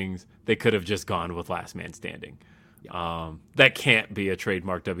context of things, they could have just gone with last man standing. Yeah. That can't be a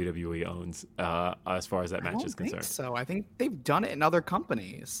trademark WWE owns as far as that match is concerned. So I think they've done it in other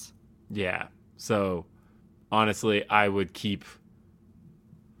companies. Yeah. So honestly, I would keep.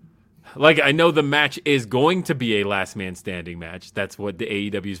 Like, I know the match is going to be a last man standing match. That's what the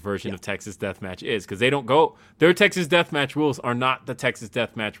AEW's version of Texas Death Match is, because they don't go. Their Texas Death Match rules are not the Texas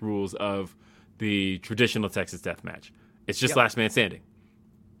Death Match rules of the traditional Texas Death Match. It's just last man standing.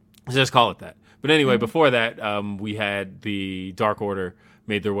 Let's just call it that. But anyway, before that, we had the Dark Order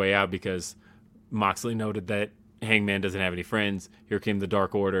made their way out because Moxley noted that Hangman doesn't have any friends. Here came the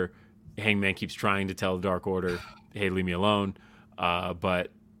Dark Order. Hangman keeps trying to tell the Dark Order, hey, leave me alone.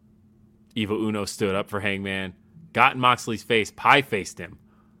 But Evil Uno stood up for Hangman, got in Moxley's face, pie-faced him.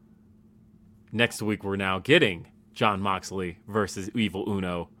 Next week, we're now getting Jon Moxley versus Evil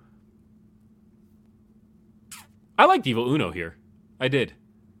Uno. I liked Evil Uno here. I did.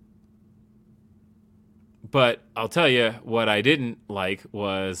 But I'll tell you what I didn't like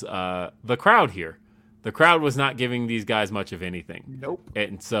was the crowd here. The crowd was not giving these guys much of anything. Nope.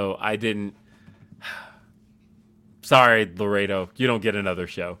 And so I didn't. Sorry, Laredo, you don't get another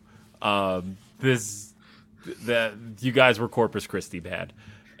show. You guys were Corpus Christi bad,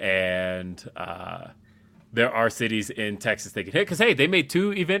 and there are cities in Texas they can hit because hey, they made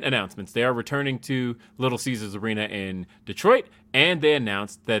 2 event announcements. They are returning to Little Caesars Arena in Detroit, and they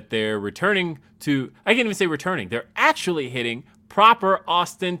announced that they're returning to. I can't even say returning. They're actually hitting proper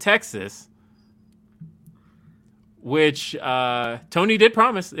Austin, Texas. Which Tony did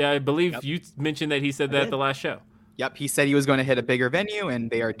promise. I believe you mentioned that he said that at the last show. Yep, he said he was going to hit a bigger venue, and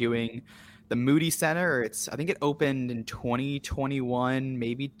they are doing the Moody Center. I think it opened in 2021,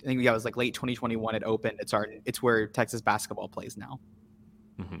 maybe. I think it was like late 2021. It opened. It's where Texas basketball plays now.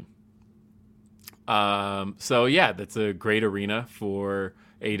 Mm-hmm. So yeah, that's a great arena for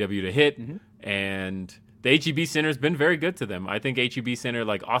AEW to hit, and the HEB Center has been very good to them. I think HEB Center,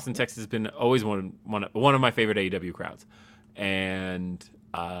 like Austin, Texas, has been always one of my favorite AEW crowds, and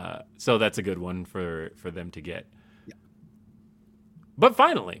so that's a good one for them to get. Yeah. But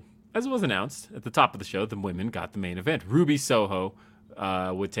finally, as was announced at the top of the show, the women got the main event. Ruby Soho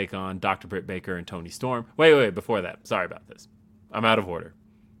would take on Dr. Britt Baker and Toni Storm. Wait, before that, sorry about this. I'm out of order.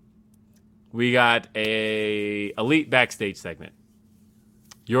 We got a Elite backstage segment.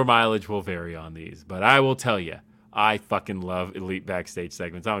 Your mileage will vary on these, but I will tell you, I fucking love Elite backstage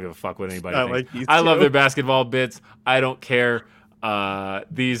segments. I don't give a fuck what anybody thinks. I love their basketball bits. I don't care.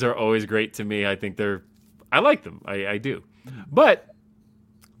 These are always great to me. I like them. I do. But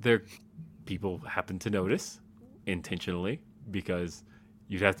people happen to notice intentionally because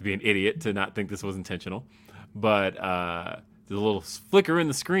you'd have to be an idiot to not think this was intentional. But there's a little flicker in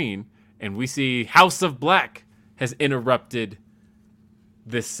the screen, and we see House of Black has interrupted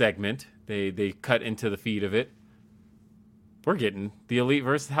this segment. They cut into the feed of it. We're getting the Elite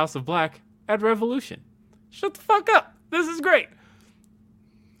versus House of Black at Revolution. Shut the fuck up. This is great.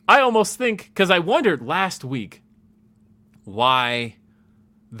 I almost think, because I wondered last week why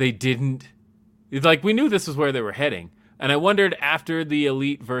they didn't, like, we knew this was where they were heading. And I wondered after the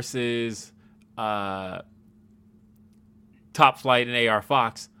Elite versus Top Flight and AR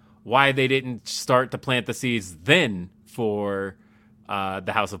Fox, why they didn't start to plant the seeds then for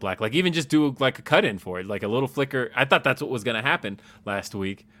the House of Black. Like, even just do like a cut in for it, like a little flicker. I thought that's what was going to happen last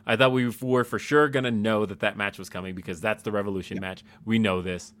week. I thought we were for sure going to know that match was coming because that's the Revolution match. We know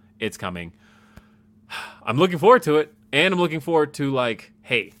this. It's coming. I'm looking forward to it. And I'm looking forward to, like,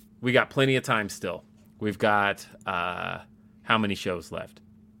 hey, we got plenty of time still. We've got how many shows left?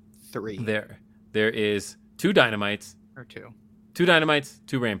 3. There is 2 Dynamites. Or 2. 2 Dynamites,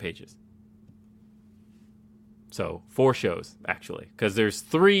 2 Rampages. So 4 shows, actually, because there's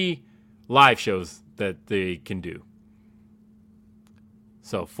 3 live shows that they can do.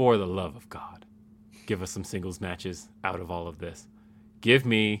 So for the love of God, give us some singles matches out of all of this. Give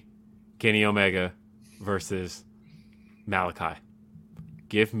me Kenny Omega versus Malachi.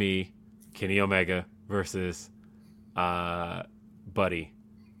 Give me Kenny Omega versus Buddy.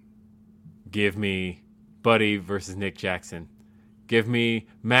 Give me Buddy versus Nick Jackson. Give me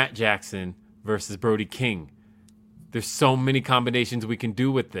Matt Jackson versus Brody King. There's so many combinations we can do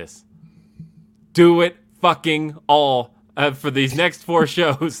with this. Do it fucking all for these next 4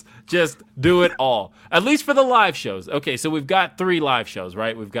 shows. Just do it all. At least for the live shows. Okay, so we've got 3 live shows,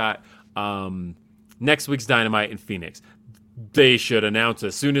 right? We've got next week's Dynamite in Phoenix. They should announce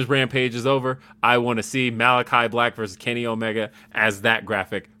as soon as Rampage is over, I want to see Malachi Black versus Kenny Omega as that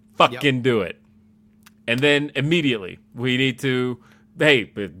graphic. Fucking do it. And then immediately, we need to...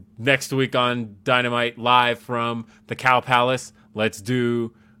 Hey, next week on Dynamite live from the Cow Palace, let's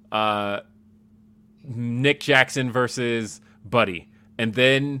do Nick Jackson versus Buddy. And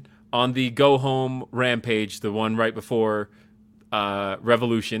then on the Go Home Rampage, the one right before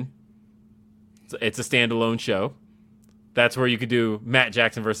Revolution, it's a standalone show. That's where you could do Matt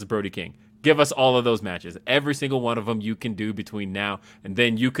Jackson versus Brody King. Give us all of those matches. Every single one of them you can do between now, and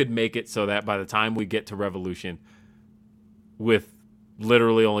then you could make it so that by the time we get to Revolution, with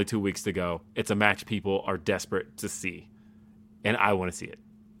literally only 2 weeks to go, it's a match people are desperate to see. And I want to see it.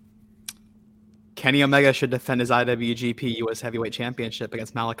 Kenny Omega should defend his IWGP US Heavyweight Championship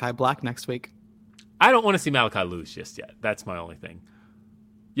against Malachi Black next week. I don't want to see Malachi lose just yet. That's my only thing.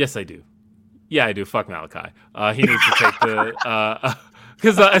 Yes, I do. Yeah, I do. Fuck Malachi. He needs to take the...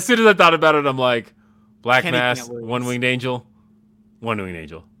 Because as soon as I thought about it, I'm like, Black Kenny Mass, can't lose. One-Winged Angel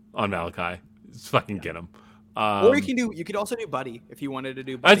on Malachi. Just fucking get him. Or you could also do Buddy if you wanted to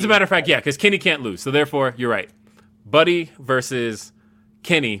do Buddy. As a matter of fact, yeah, because Kenny can't lose. So therefore, you're right. Buddy versus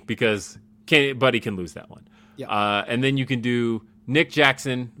Kenny, because Buddy can lose that one. Yeah. And then you can do Nick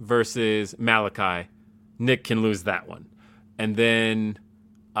Jackson versus Malachi. Nick can lose that one. And then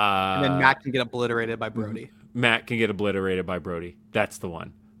Matt can get obliterated by Brody. Matt can get obliterated by Brody. That's the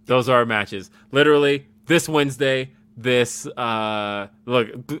one. Those are our matches. Literally, this Wednesday,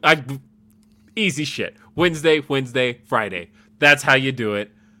 easy shit. Wednesday, Friday. That's how you do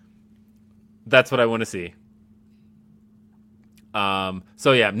it. That's what I want to see.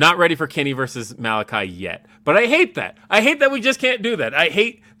 So yeah, I'm not ready for Kenny versus Malachi yet. But I hate that. I hate that we just can't do that. I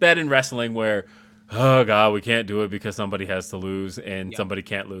hate that in wrestling where, oh God, we can't do it because somebody has to lose and somebody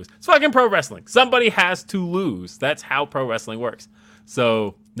can't lose. It's fucking pro wrestling. Somebody has to lose. That's how pro wrestling works.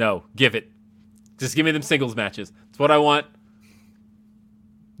 So no, give it. Just give me them singles matches. It's what I want.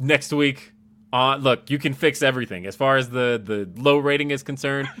 Next week, look, you can fix everything. As far as the low rating is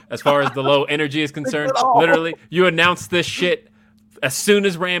concerned, as far as the low energy is concerned, literally, you announce this shit as soon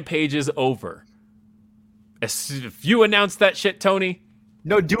as Rampage is over. If you announce that shit, Tony.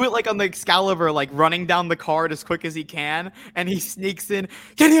 No, do it like on the Excalibur, like running down the card as quick as he can, and he sneaks in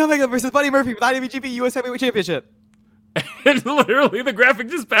Kenny Omega versus Buddy Murphy with IWGP US Heavyweight Championship. And literally the graphic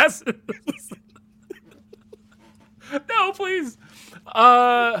just passes. No, please.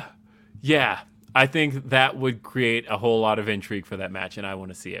 Yeah, I think that would create a whole lot of intrigue for that match, and I want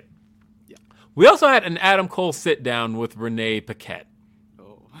to see it. Yeah. We also had an Adam Cole sit down with Renee Paquette.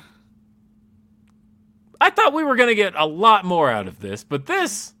 Oh. I thought we were going to get a lot more out of this, but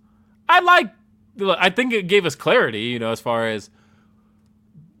this, I think it gave us clarity, as far as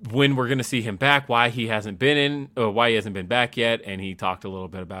when we're going to see him back, why he hasn't been back yet, and he talked a little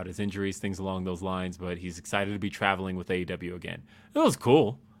bit about his injuries, things along those lines, but he's excited to be traveling with AEW again. It was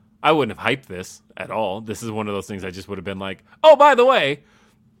cool. I wouldn't have hyped this at all. This is one of those things I just would have been like, oh, by the way,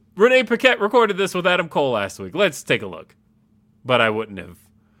 Renee Paquette recorded this with Adam Cole last week. Let's take a look. But I wouldn't have.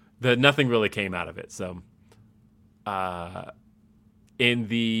 Nothing really came out of it. So, in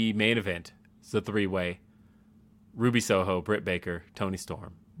the main event, it's a three-way, Ruby Soho, Britt Baker, Toni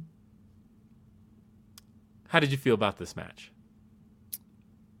Storm. How did you feel about this match?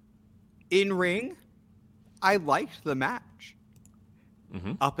 In ring, I liked the match.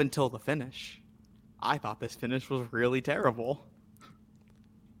 Mm-hmm. Up until the finish. I thought this finish was really terrible.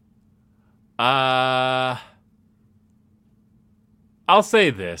 I'll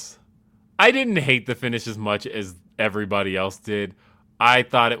say this. I didn't hate the finish as much as everybody else did. I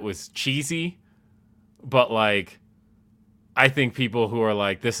thought it was cheesy, but I think people who are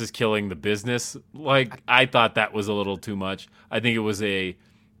like, this is killing the business, I thought that was a little too much. I think it was I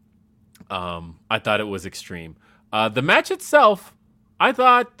thought it was extreme. The match itself, I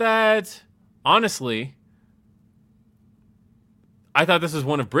thought that, honestly, I thought this was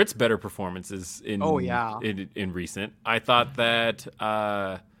one of Britt's better performances in recent. I thought that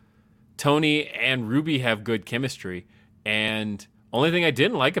Tony and Ruby have good chemistry, and only thing I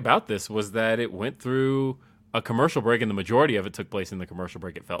didn't like about this was that it went through a commercial break, and the majority of it took place in the commercial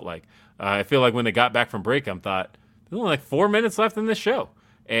break, it felt like. I feel like when they got back from break, I thought, there's only 4 minutes left in this show.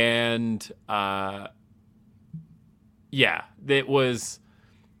 And, yeah, it was...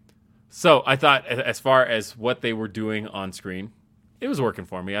 So I thought, as far as what they were doing on screen, it was working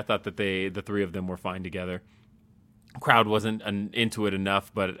for me. I thought that the three of them were fine together. Crowd wasn't into it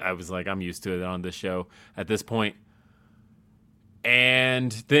enough, but I was like, I'm used to it on this show at this point.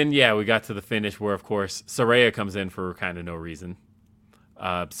 And then, yeah, we got to the finish where, of course, Saraya comes in for kind of no reason.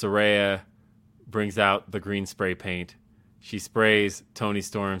 Saraya brings out the green spray paint. She sprays Toni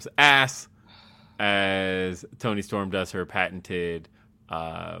Storm's ass as Toni Storm does her patented...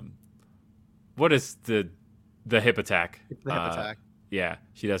 what is the hip attack? The hip attack. Yeah,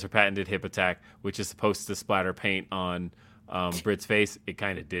 she does her patented hip attack, which is supposed to splatter paint on Britt's face. It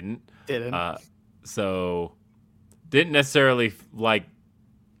kind of didn't. So didn't necessarily like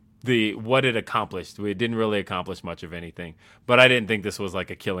what it accomplished. It didn't really accomplish much of anything. But I didn't think this was like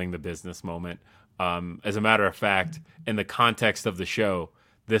a killing the business moment. As a matter of fact, in the context of the show,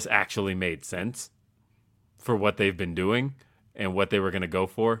 this actually made sense for what they've been doing and what they were going to go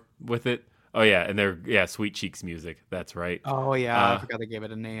for with it. Oh, yeah, and Sweet Cheeks music. That's right. Oh, yeah, I forgot they gave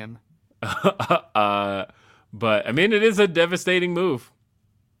it a name. But, I mean, it is a devastating move.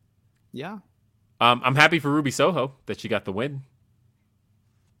 Yeah. I'm happy for Ruby Soho that she got the win.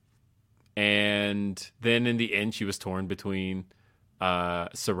 And then in the end, she was torn between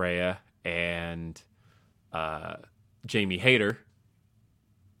Saraya and Jamie Hayter.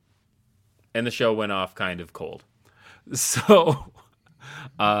 And the show went off kind of cold. So...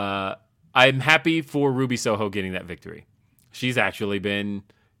 I'm happy for Ruby Soho getting that victory. She's actually been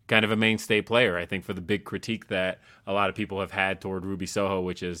kind of a mainstay player. I think for the big critique that a lot of people have had toward Ruby Soho,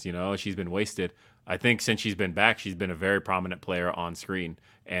 which is, she's been wasted. I think since she's been back, she's been a very prominent player on screen.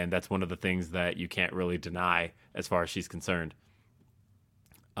 And that's one of the things that you can't really deny as far as she's concerned.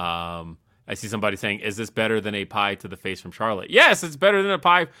 I see somebody saying, is this better than a pie to the face from Charlotte? Yes, it's better than a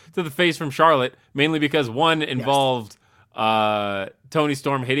pie to the face from Charlotte, mainly because one involved Toni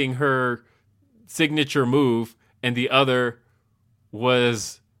Storm hitting her signature move, and the other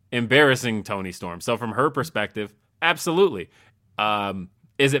was embarrassing Toni Storm. So from her perspective, absolutely.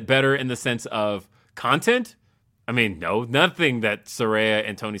 Is it better in the sense of content? I mean, no, nothing that Saraya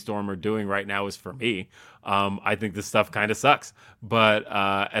and Toni Storm are doing right now is for me. I think this stuff kind of sucks. But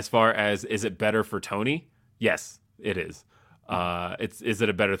as far as is it better for Toni? Yes, it is. Is it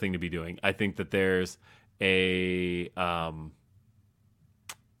a better thing to be doing? I think that there's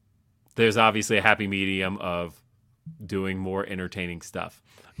obviously a happy medium of doing more entertaining stuff.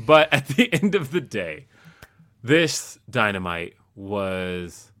 But at the end of the day, this Dynamite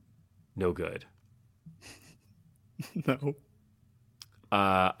was no good. No.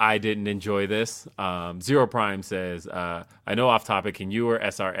 I didn't enjoy this. Zero Prime says, I know off topic, can you or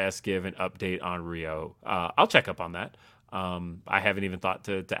SRS give an update on Rio? I'll check up on that. I haven't even thought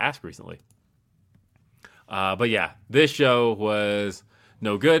to ask recently. But yeah, this show was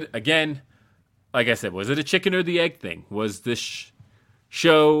no good. Again, like I said, was it a chicken or the egg thing? Was this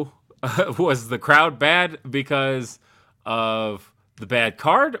show, was the crowd bad because of the bad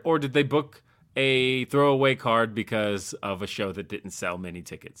card, or did they book a throwaway card because of a show that didn't sell many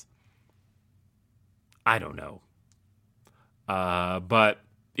tickets? I don't know. But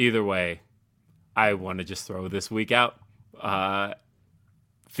either way, I want to just throw this week out.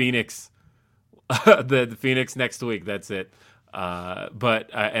 Phoenix, the Phoenix next week. That's it.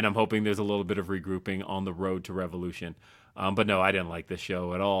 And I'm hoping there's a little bit of regrouping on the road to Revolution. But no, I didn't like this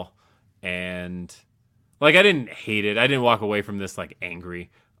show at all. And I didn't hate it. I didn't walk away from this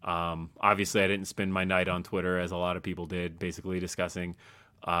angry. Obviously I didn't spend my night on Twitter as a lot of people did, basically discussing,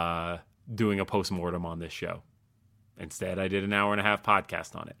 doing a postmortem on this show. Instead, I did an 1.5-hour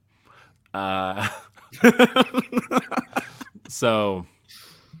podcast on it. So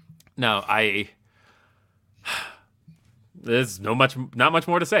no, there's not much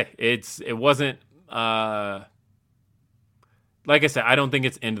more to say. It wasn't, like I said, I don't think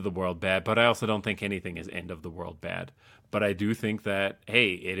it's end of the world bad, but I also don't think anything is end of the world bad. But I do think that,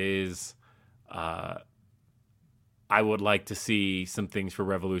 hey, it is, I would like to see some things for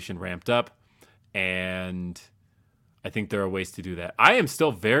Revolution ramped up, and I think there are ways to do that. I am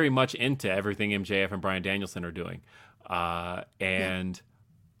still very much into everything MJF and Bryan Danielson are doing. And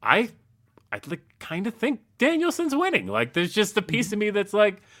I kind of think Danielson's winning. There's just a piece of me that's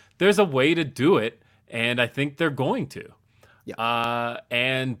there's a way to do it, and I think they're going to. Yeah.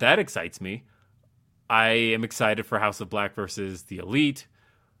 And that excites me. I am excited for House of Black versus the Elite.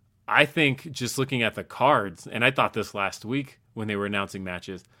 I think just looking at the cards, and I thought this last week when they were announcing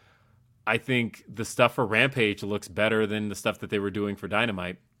matches, I think the stuff for Rampage looks better than the stuff that they were doing for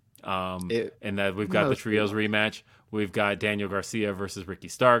Dynamite. And that we've got the Trios rematch. We've got Daniel Garcia versus Ricky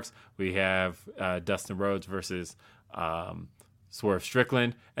Starks. We have Dustin Rhodes versus Swerve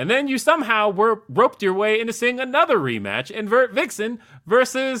Strickland. And then you somehow roped your way into seeing another rematch in Vert Vixen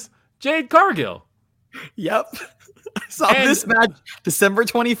versus Jade Cargill. Yep. I saw this match December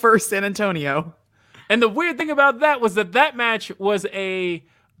 21st, San Antonio. And the weird thing about that was that match was a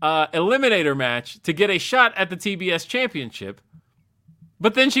eliminator match to get a shot at the TBS championship.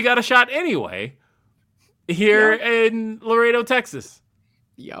 But then she got a shot anyway here in Laredo, Texas.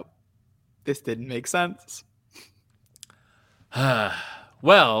 Yep. This didn't make sense.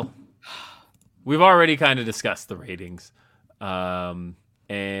 Well, we've already kind of discussed the ratings. And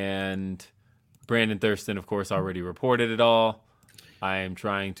Brandon Thurston, of course, already reported it all. I am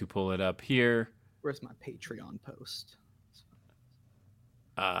trying to pull it up here. Where's my Patreon post?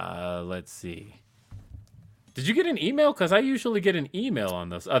 Let's see. Did you get an email? Because I usually get an email on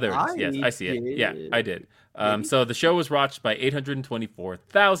those. Oh, there it is. Yes, I see it. Yeah, I did. So the show was watched by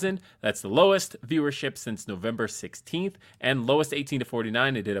 824,000. That's the lowest viewership since November 16th. And lowest 18 to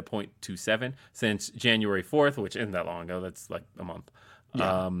 49, it did a 0.27 since January 4th, which isn't that long ago. That's like a month.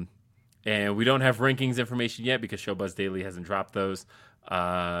 Yeah. And we don't have rankings information yet because Showbuzz Daily hasn't dropped those.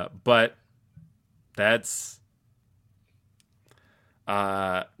 But that's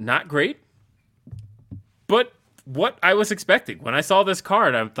not great. But what I was expecting. When I saw this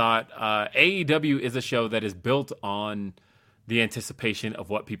card, I thought AEW is a show that is built on the anticipation of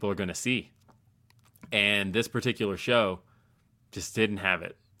what people are going to see. And this particular show just didn't have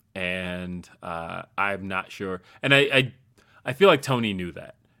it. And I'm not sure. And I feel like Tony knew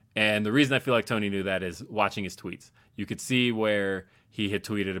that. And the reason I feel like Tony knew that is watching his tweets. You could see where he had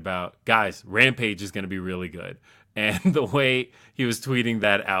tweeted about, guys, Rampage is going to be really good. And the way he was tweeting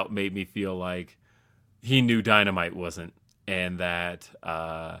that out made me feel like he knew Dynamite wasn't. And that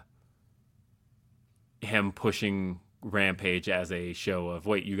him pushing Rampage as a show of,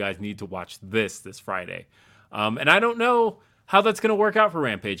 wait, you guys need to watch this Friday. And I don't know how that's going to work out for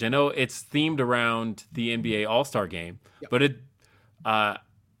Rampage. I know it's themed around the NBA All-Star Game, but I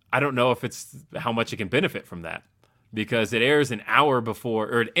don't know if it's how much it can benefit from that, because it airs an hour before,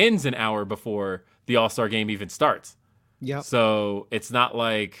 or it ends an hour before the All-Star Game even starts. Yeah. So it's not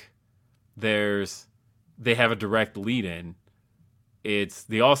like they have a direct lead in. It's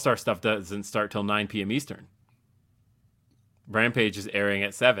the All-Star stuff doesn't start till 9 p.m. Eastern. Rampage is airing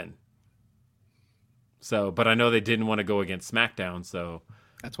at 7. So, but I know they didn't want to go against SmackDown, so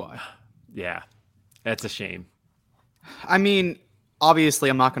that's why. Yeah, that's a shame. I mean, obviously,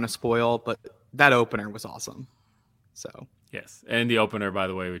 I'm not going to spoil, but that opener was awesome. So yes, and the opener, by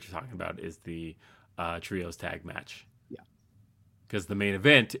the way, what you're talking about is the trios tag match. Yeah, because the main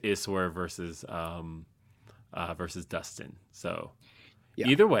event is Swerve versus Dustin. So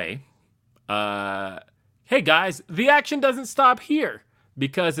either way, hey guys, the action doesn't stop here,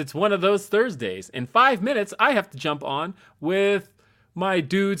 because it's one of those Thursdays. In 5 minutes, I have to jump on with my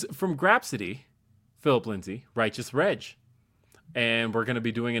dudes from Grapsity, Philip Lindsay, Righteous Reg. And we're going to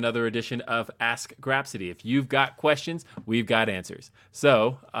be doing another edition of Ask Grapsity. If you've got questions, we've got answers.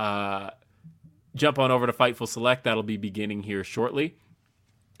 So jump on over to Fightful Select. That'll be beginning here shortly.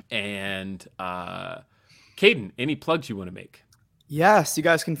 And Caden, any plugs you want to make? Yes, you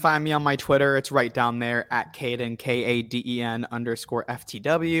guys can find me on my Twitter. It's right down there at Caden,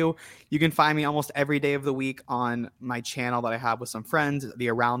 KADEN_FTW. You can find me almost every day of the week on my channel that I have with some friends, the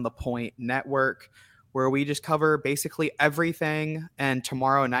Around the Point Network, where we just cover basically everything. And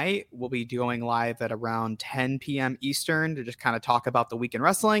tomorrow night, we'll be going live at around 10 p.m. Eastern to just kind of talk about the week in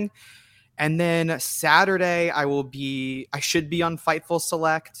wrestling. And then Saturday, I should be on Fightful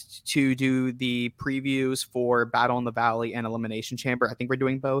Select to do the previews for Battle in the Valley and Elimination Chamber. I think we're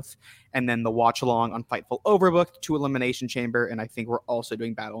doing both. And then the watch along on Fightful Overbooked to Elimination Chamber. And I think we're also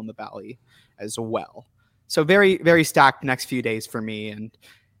doing Battle in the Valley as well. So very, very stacked next few days for me. And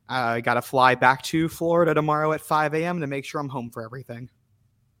I got to fly back to Florida tomorrow at 5 a.m. to make sure I'm home for everything.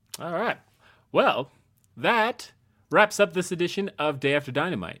 All right. Well, that wraps up this edition of Day After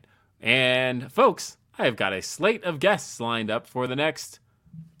Dynamite. And folks, I have got a slate of guests lined up for the next.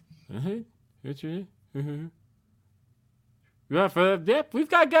 We've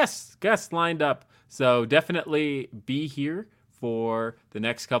got guests lined up. So definitely be here for the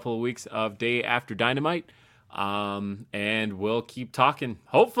next couple of weeks of Day After Dynamite. And we'll keep talking.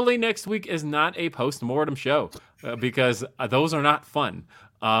 Hopefully next week is not a post-mortem show, because those are not fun.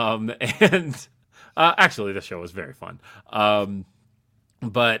 Actually, the show was very fun.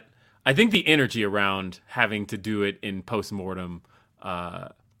 But I think the energy around having to do it in post-mortem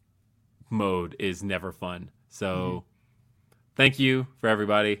mode is never fun. So thank you for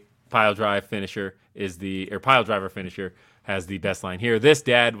everybody. Pile driver finisher has the best line here. This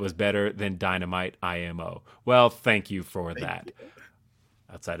dad was better than Dynamite IMO. Well, thank you for that.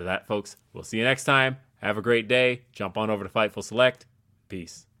 Outside of that, folks, we'll see you next time. Have a great day. Jump on over to Fightful Select.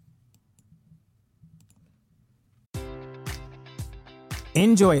 Peace.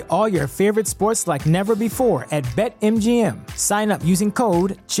 Enjoy all your favorite sports like never before at BetMGM. Sign up using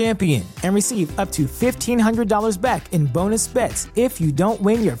code CHAMPION and receive up to $1,500 back in bonus bets if you don't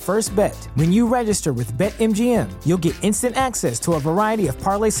win your first bet. When you register with BetMGM, you'll get instant access to a variety of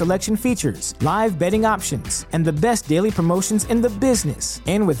parlay selection features, live betting options, and the best daily promotions in the business.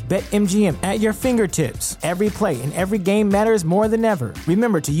 And with BetMGM at your fingertips, every play and every game matters more than ever.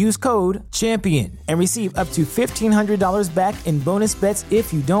 Remember to use code CHAMPION and receive up to $1,500 back in bonus bets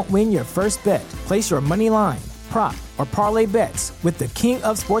if you don't win your first bet. Place your money line, prop, or parlay bets with the king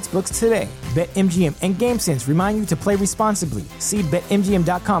of sportsbooks today. BetMGM and GameSense remind you to play responsibly. See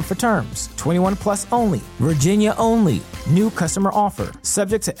BetMGM.com for terms. 21 plus only. Virginia only. New customer offer.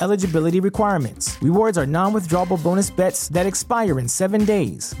 Subject to eligibility requirements. Rewards are non-withdrawable bonus bets that expire in 7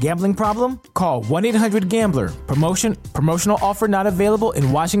 days. Gambling problem? Call 1-800-GAMBLER. Promotional offer not available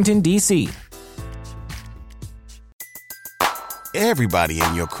in Washington, D.C. Everybody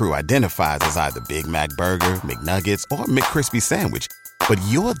in your crew identifies as either Big Mac Burger, McNuggets, or McCrispy Sandwich. But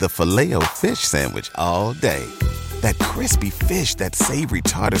you're the Filet-O-Fish Sandwich all day. That crispy fish, that savory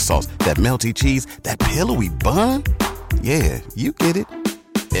tartar sauce, that melty cheese, that pillowy bun. Yeah, you get it.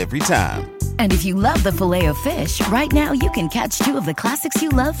 Every time. And if you love the Filet-O-Fish, right now you can catch two of the classics you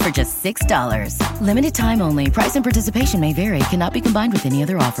love for just $6. Limited time only. Price and participation may vary. Cannot be combined with any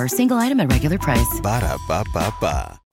other offer. Single item at regular price. Ba-da-ba-ba-ba.